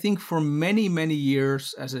I think for many, many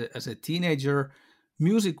years as a teenager,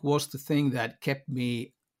 music was the thing that kept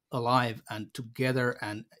me alive and together,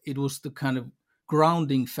 and it was the kind of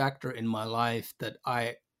grounding factor in my life that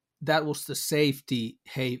was the safe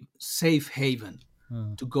haven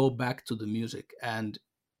to go back to the music. And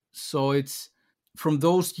so it's from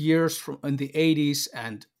those years, from in the 80s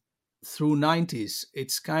and through 90s,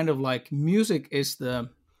 it's kind of like music is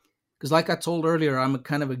because like I told earlier, I'm a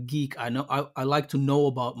kind of a geek. I like to know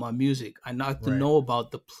about my music. I like to know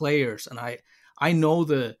about the players, and I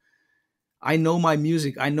know my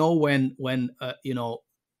music. I know when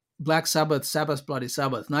Black Sabbath, Sabbath Bloody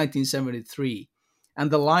Sabbath, 1973,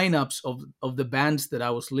 and the lineups of the bands that I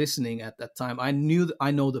was listening at that time. I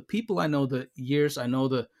know the people, I know the years, I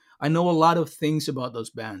know a lot of things about those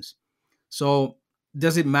bands. So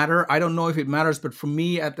does it matter? I don't know if it matters, but for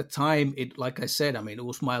me at the time, it, like I said, I mean, it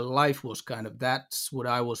was my life was kind of, that's what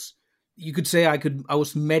I was, you could say I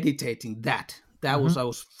was meditating that was, I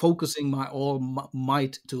was focusing my all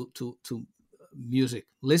might to music,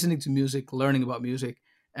 listening to music, learning about music.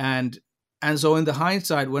 And so in the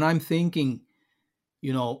hindsight, when I'm thinking,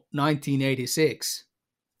 1986,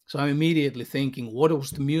 so I'm immediately thinking, what was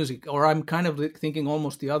the music? Or I'm kind of thinking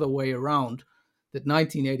almost the other way around, that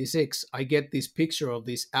 1986, I get this picture of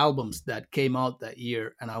these albums that came out that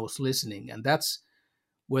year, and I was listening, and that's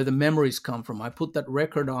where the memories come from. I put that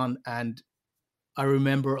record on, and I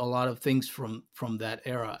remember a lot of things from that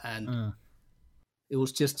era, and it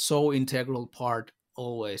was just so integral part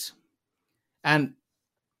always. And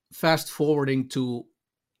fast forwarding to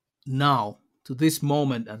now, to this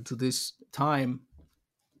moment and to this time,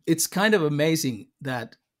 it's kind of amazing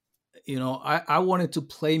that I wanted to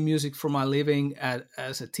play music for my living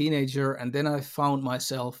as a teenager, and then I found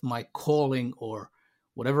myself, my calling or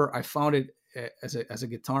whatever. I found it as a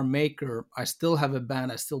guitar maker. I still have a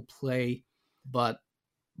band, I still play, but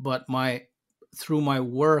through my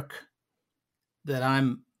work that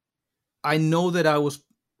I know that I was,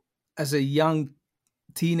 as a young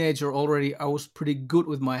teenager already, I was pretty good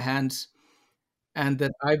with my hands, and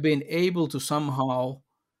that I've been able to somehow,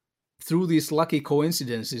 through these lucky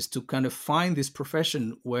coincidences, to kind of find this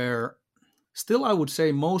profession where still I would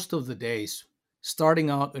say most of the days, starting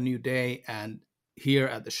out a new day and here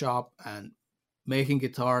at the shop and making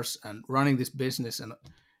guitars and running this business. And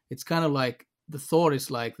it's kind of like the thought is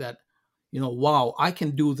like that, wow, I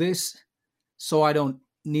can do this so I don't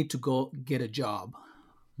need to go get a job.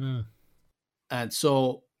 And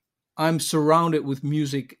so I'm surrounded with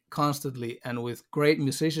music constantly and with great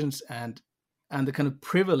musicians and the kind of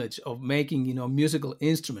privilege of making, musical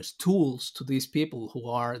instruments, tools to these people who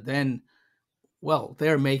are then, well,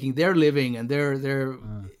 they're making their living and they're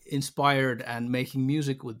inspired and making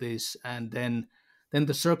music with this. And then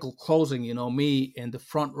the circle closing, me in the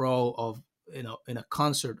front row of, in a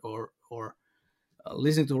concert or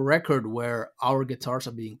listening to a record where our guitars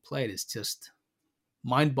are being played is just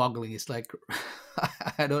mind-boggling. It's like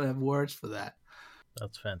I don't have words for that.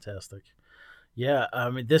 That's fantastic. Yeah, I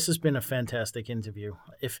mean, this has been a fantastic interview.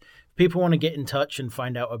 If people want to get in touch and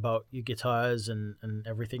find out about your guitars and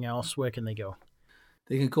everything else, where can they go?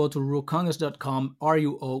 They can go to rokangas.com,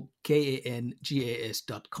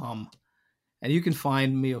 RUOKANGAS.com. And you can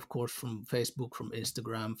find me, of course, from Facebook, from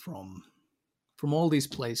Instagram, from all these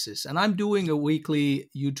places. And I'm doing a weekly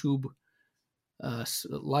YouTube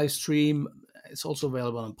live stream. It's also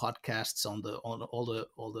available on podcasts on all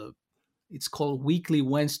the. It's called Weekly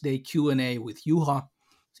Wednesday Q&A with Juha.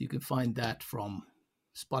 So you can find that from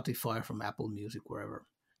Spotify, from Apple Music, wherever.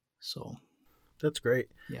 So that's great.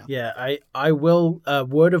 Yeah. I will,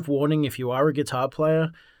 word of warning, if you are a guitar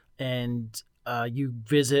player and you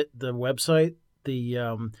visit the website,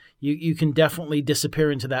 you can definitely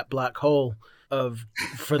disappear into that black hole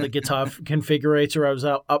for the guitar configurator. I was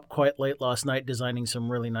up quite late last night designing some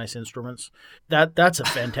really nice instruments. That's a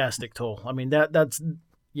fantastic tool. I mean, that's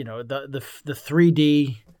the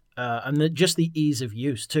 3D and just the ease of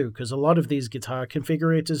use too, because a lot of these guitar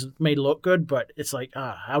configurators may look good, but it's like,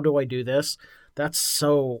 how do I do this? That's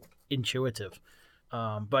so intuitive,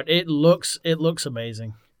 but it looks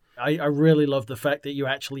amazing. I really love the fact that you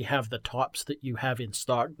actually have the tops that you have in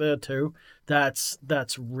stock there too. That's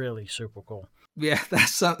really super cool. Yeah,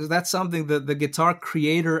 that's something that the Guitar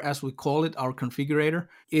Creator, as we call it, our configurator,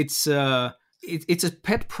 it's a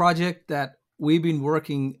pet project that we've been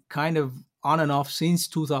working kind of on and off since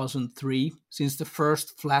 2003, since the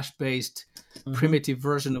first Flash-based primitive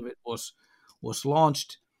version of it was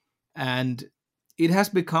launched. And it has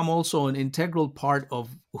become also an integral part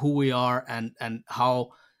of who we are and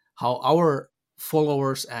how our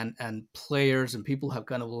followers and players and people have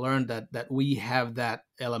kind of learned that we have that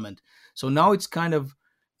element. So now it's kind of,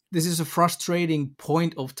 this is a frustrating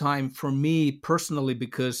point of time for me personally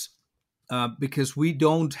because we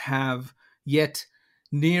don't have yet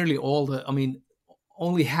nearly all the, I mean,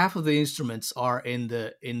 only half of the instruments are in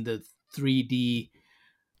the 3D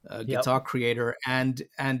Guitar Creator, and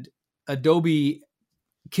Adobe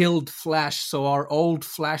killed Flash, so our old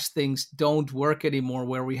Flash things don't work anymore,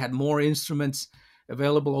 where we had more instruments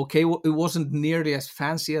available. Okay, it wasn't nearly as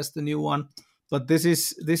fancy as the new one, but this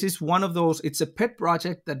is one of those, it's a pet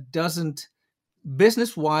project that doesn't,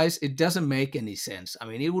 business-wise, it doesn't make any sense. I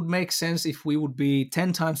mean, it would make sense if we would be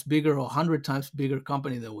 10 times bigger or 100 times bigger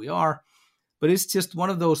company than we are, but it's just one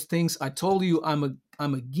of those things. I told you I'm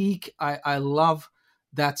a geek. I love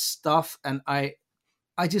that stuff, and I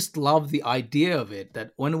just love the idea of it,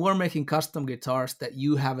 that when we're making custom guitars, that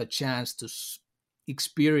you have a chance to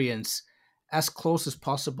experience as close as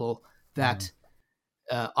possible that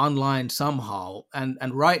online somehow.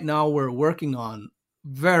 And right now we're working on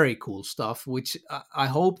very cool stuff, which I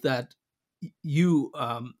hope that you,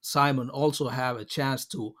 Simon, also have a chance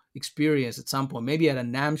to experience at some point, maybe at a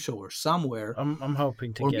NAMM show or somewhere. I'm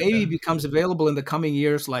hoping to, or get maybe them. becomes available in the coming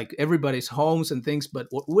years, like everybody's homes and things. But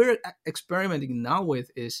what we're experimenting now with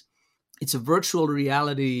is it's a virtual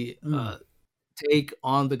reality take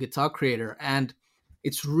on the Guitar Creator, and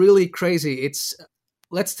it's really crazy.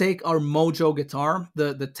 Let's take our Mojo guitar,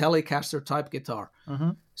 the Telecaster type guitar.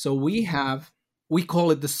 So we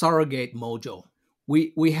call it the surrogate Mojo.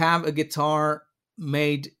 We have a guitar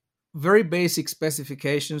made very basic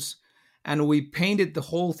specifications, and we painted the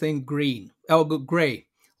whole thing gray,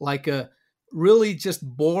 like a really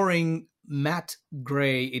just boring matte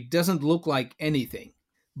gray. It doesn't look like anything.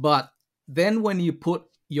 But then when you put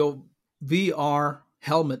your VR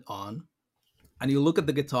helmet on and you look at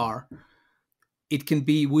the guitar, it can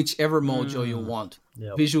be whichever Mojo you want,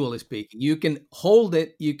 visually speaking. You can hold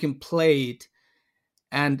it, you can play it,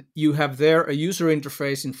 and you have there a user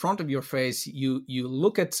interface in front of your face. You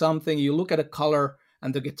look at something, you look at a color,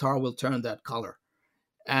 and the guitar will turn that color.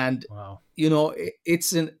 And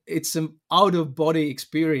it's an out of body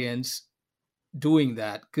experience doing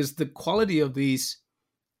that, because the quality of these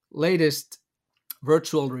latest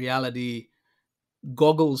virtual reality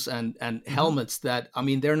goggles and helmets that, I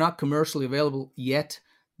mean, they're not commercially available yet,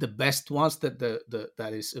 the best ones that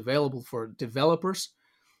is available for developers.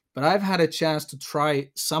 But I've had a chance to try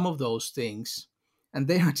some of those things, and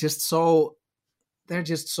they're just so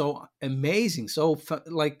amazing, so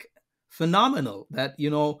phenomenal that,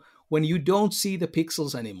 when you don't see the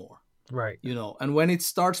pixels anymore, Right. And when it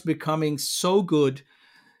starts becoming so good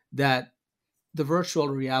that the virtual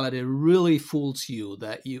reality really fools you,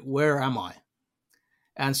 that where am I?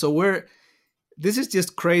 And so this is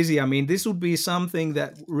just crazy. I mean, this would be something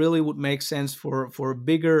that really would make sense for a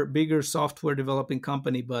bigger software developing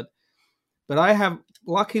company. But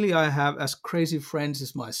luckily I have as crazy friends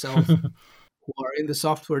as myself who are in the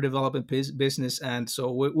software development business. And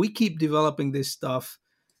so we keep developing this stuff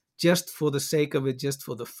just for the sake of it, just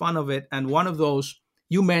for the fun of it. And one of those,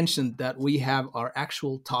 you mentioned that we have our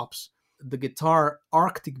actual tops, the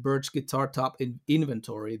Arctic Birch guitar top in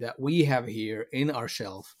inventory that we have here in our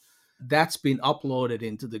shelf. That's been uploaded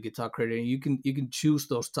into the Guitar Creator. You can choose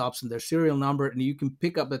those tops and their serial number, and you can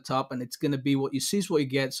pick up the top, and it's going to be what you see is what you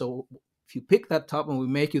get. So if you pick that top and we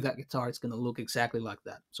make you that guitar, it's going to look exactly like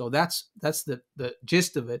that. So that's the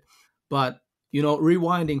gist of it. But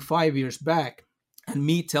rewinding 5 years back, and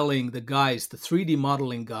me telling the guys, the 3D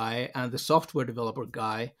modeling guy and the software developer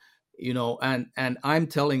guy, and I'm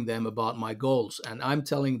telling them about my goals, and I'm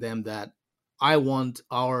telling them that I want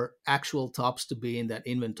our actual tops to be in that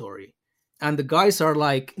inventory. And the guys are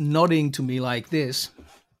like nodding to me like this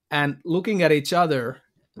and looking at each other,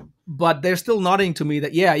 but they're still nodding to me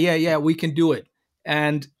that, yeah, we can do it.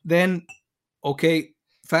 And then, okay,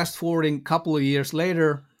 fast forwarding a couple of years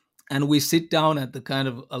later, and we sit down at the kind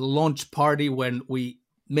of a launch party when we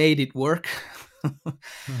made it work.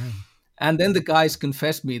 Mm-hmm. And then the guys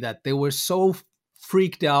confessed me that they were so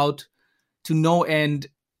freaked out to no end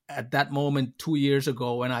at that moment 2 years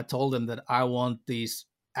ago when I told them that I want these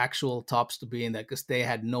actual tops to be in that, because they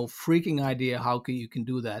had no freaking idea how you can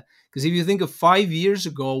do that. Because if you think of 5 years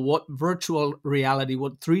ago, what virtual reality,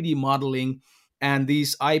 what 3D modeling and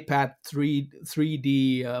these iPad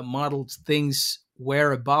 3D modeled things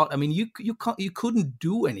were about, I mean, you couldn't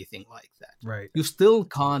do anything like that. Right. You still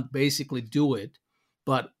can't basically do it,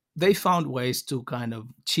 but they found ways to kind of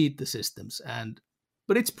cheat the systems.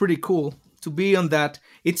 But it's pretty cool to be on that.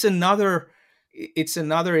 It's another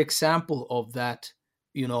example of that,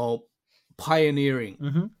 pioneering,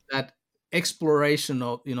 mm-hmm. that exploration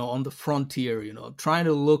of, on the frontier, trying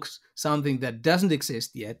to look something that doesn't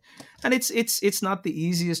exist yet. And it's not the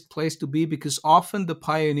easiest place to be, because often the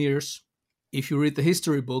pioneers, if you read the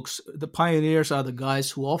history books, the pioneers are the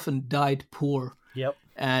guys who often died poor. Yep.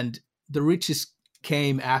 And the riches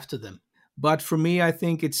came after them. But for me, I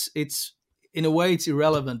think it's in a way it's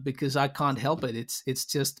irrelevant, because I can't help it. It's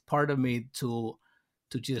just part of me to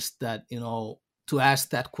just that, to ask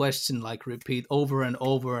that question, like repeat over and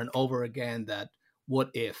over and over again, that what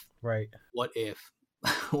if? Right. What if?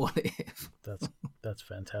 What if? That's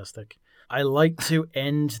fantastic. I like to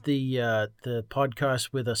end the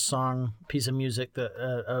podcast with a song, piece of music that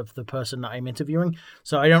of the person that I'm interviewing.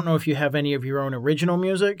 So I don't know if you have any of your own original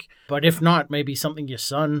music, but if not, maybe something your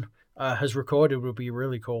son has recorded would be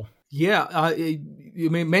really cool. Yeah, you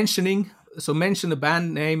mean mention the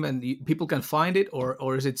band name and people can find it,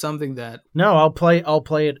 or is it something that? No, I'll play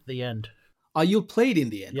it at the end. You'll play it in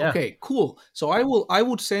the end. Yeah. Okay, cool. So I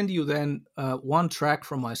would send you then one track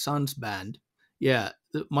from my son's band. Yeah,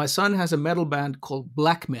 my son has a metal band called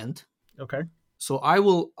Black Mint. Okay. So I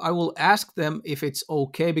will ask them if it's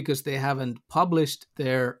okay, because they haven't published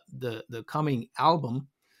the coming album.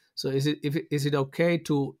 So is it okay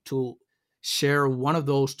to share one of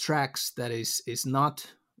those tracks that is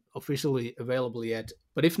not officially available yet?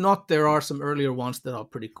 But if not, there are some earlier ones that are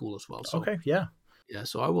pretty cool as well. So, okay, yeah. Yeah,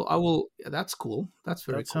 so I will. That's cool. That's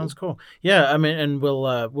very cool. That sounds cool. Yeah, I mean, and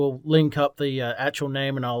we'll link up the actual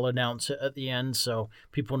name, and I'll announce it at the end so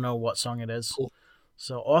people know what song it is. Cool.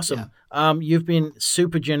 So awesome. Yeah. You've been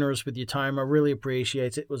super generous with your time. I really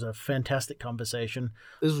appreciate it. It was a fantastic conversation.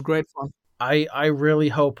 This was great fun. I really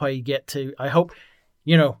hope I hope,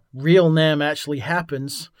 real NAMM actually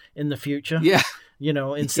happens in the future. Yeah.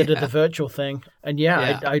 Instead of the virtual thing. And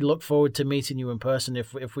I look forward to meeting you in person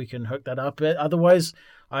if we can hook that up. Otherwise,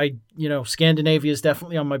 Scandinavia is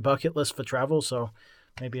definitely on my bucket list for travel. So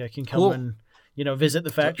maybe I can come and, visit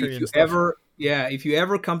the factory and stuff. If you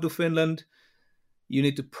ever come to Finland, you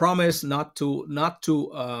need to promise not to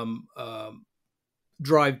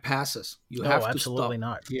drive past us. You have to stop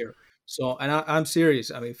not here. So, and I'm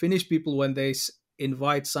serious. I mean, Finnish people, when they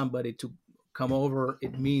invite somebody to come over,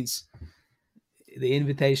 it means the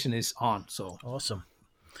invitation is on. So awesome.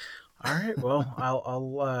 All right. Well,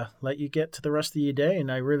 I'll let you get to the rest of your day,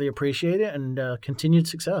 and I really appreciate it, and continued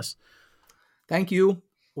success. Thank you.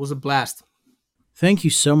 It was a blast. Thank you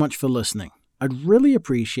so much for listening. I'd really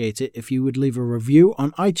appreciate it if you would leave a review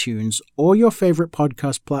on iTunes or your favorite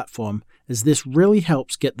podcast platform, as this really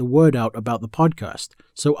helps get the word out about the podcast,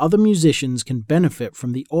 so other musicians can benefit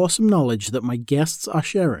from the awesome knowledge that my guests are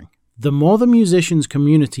sharing. The more the musicians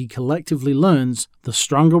community collectively learns, the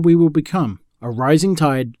stronger we will become. A rising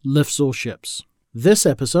tide lifts all ships. This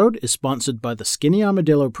episode is sponsored by the Skinny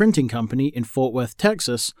Armadillo Printing Company in Fort Worth,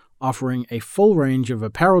 Texas, offering a full range of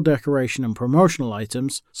apparel decoration and promotional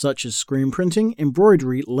items such as screen printing,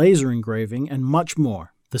 embroidery, laser engraving, and much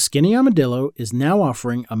more. The Skinny Armadillo is now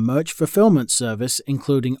offering a merch fulfillment service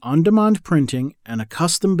including on-demand printing and a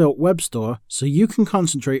custom-built web store so you can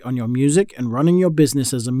concentrate on your music and running your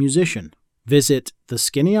business as a musician. Visit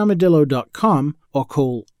theskinnyarmadillo.com or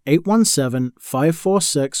call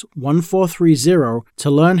 817-546-1430 to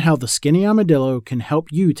learn how the Skinny Armadillo can help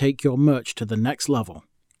you take your merch to the next level.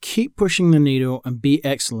 Keep pushing the needle and be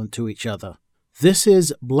excellent to each other. This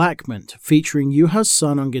is Blackmint featuring Juha's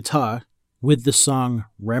son on guitar with the song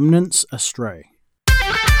Remnants Astray.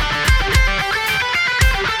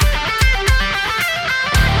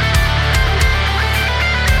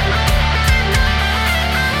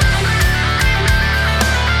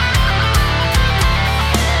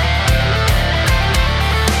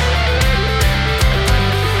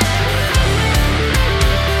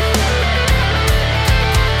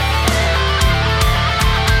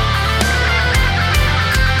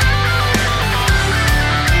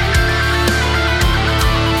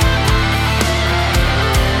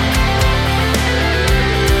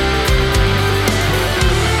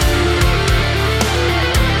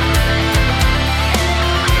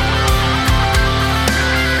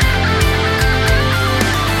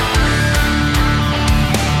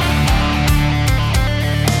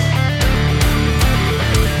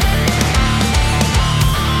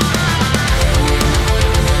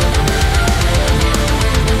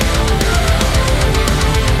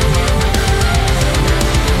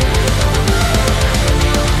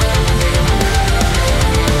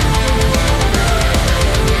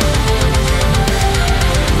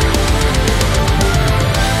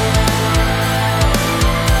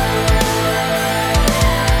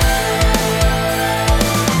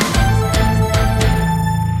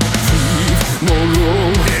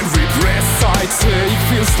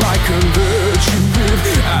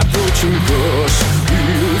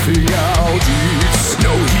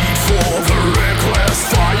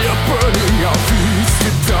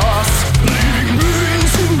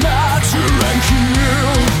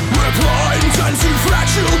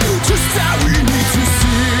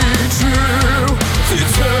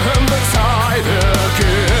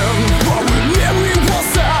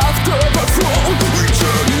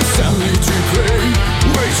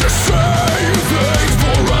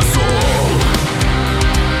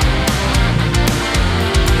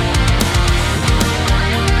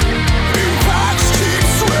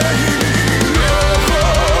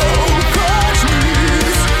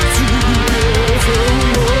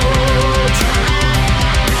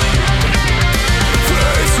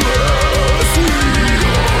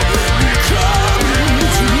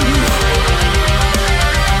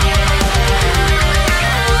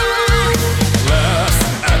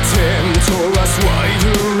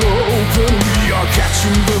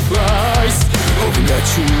 Catching the vice of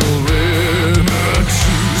natural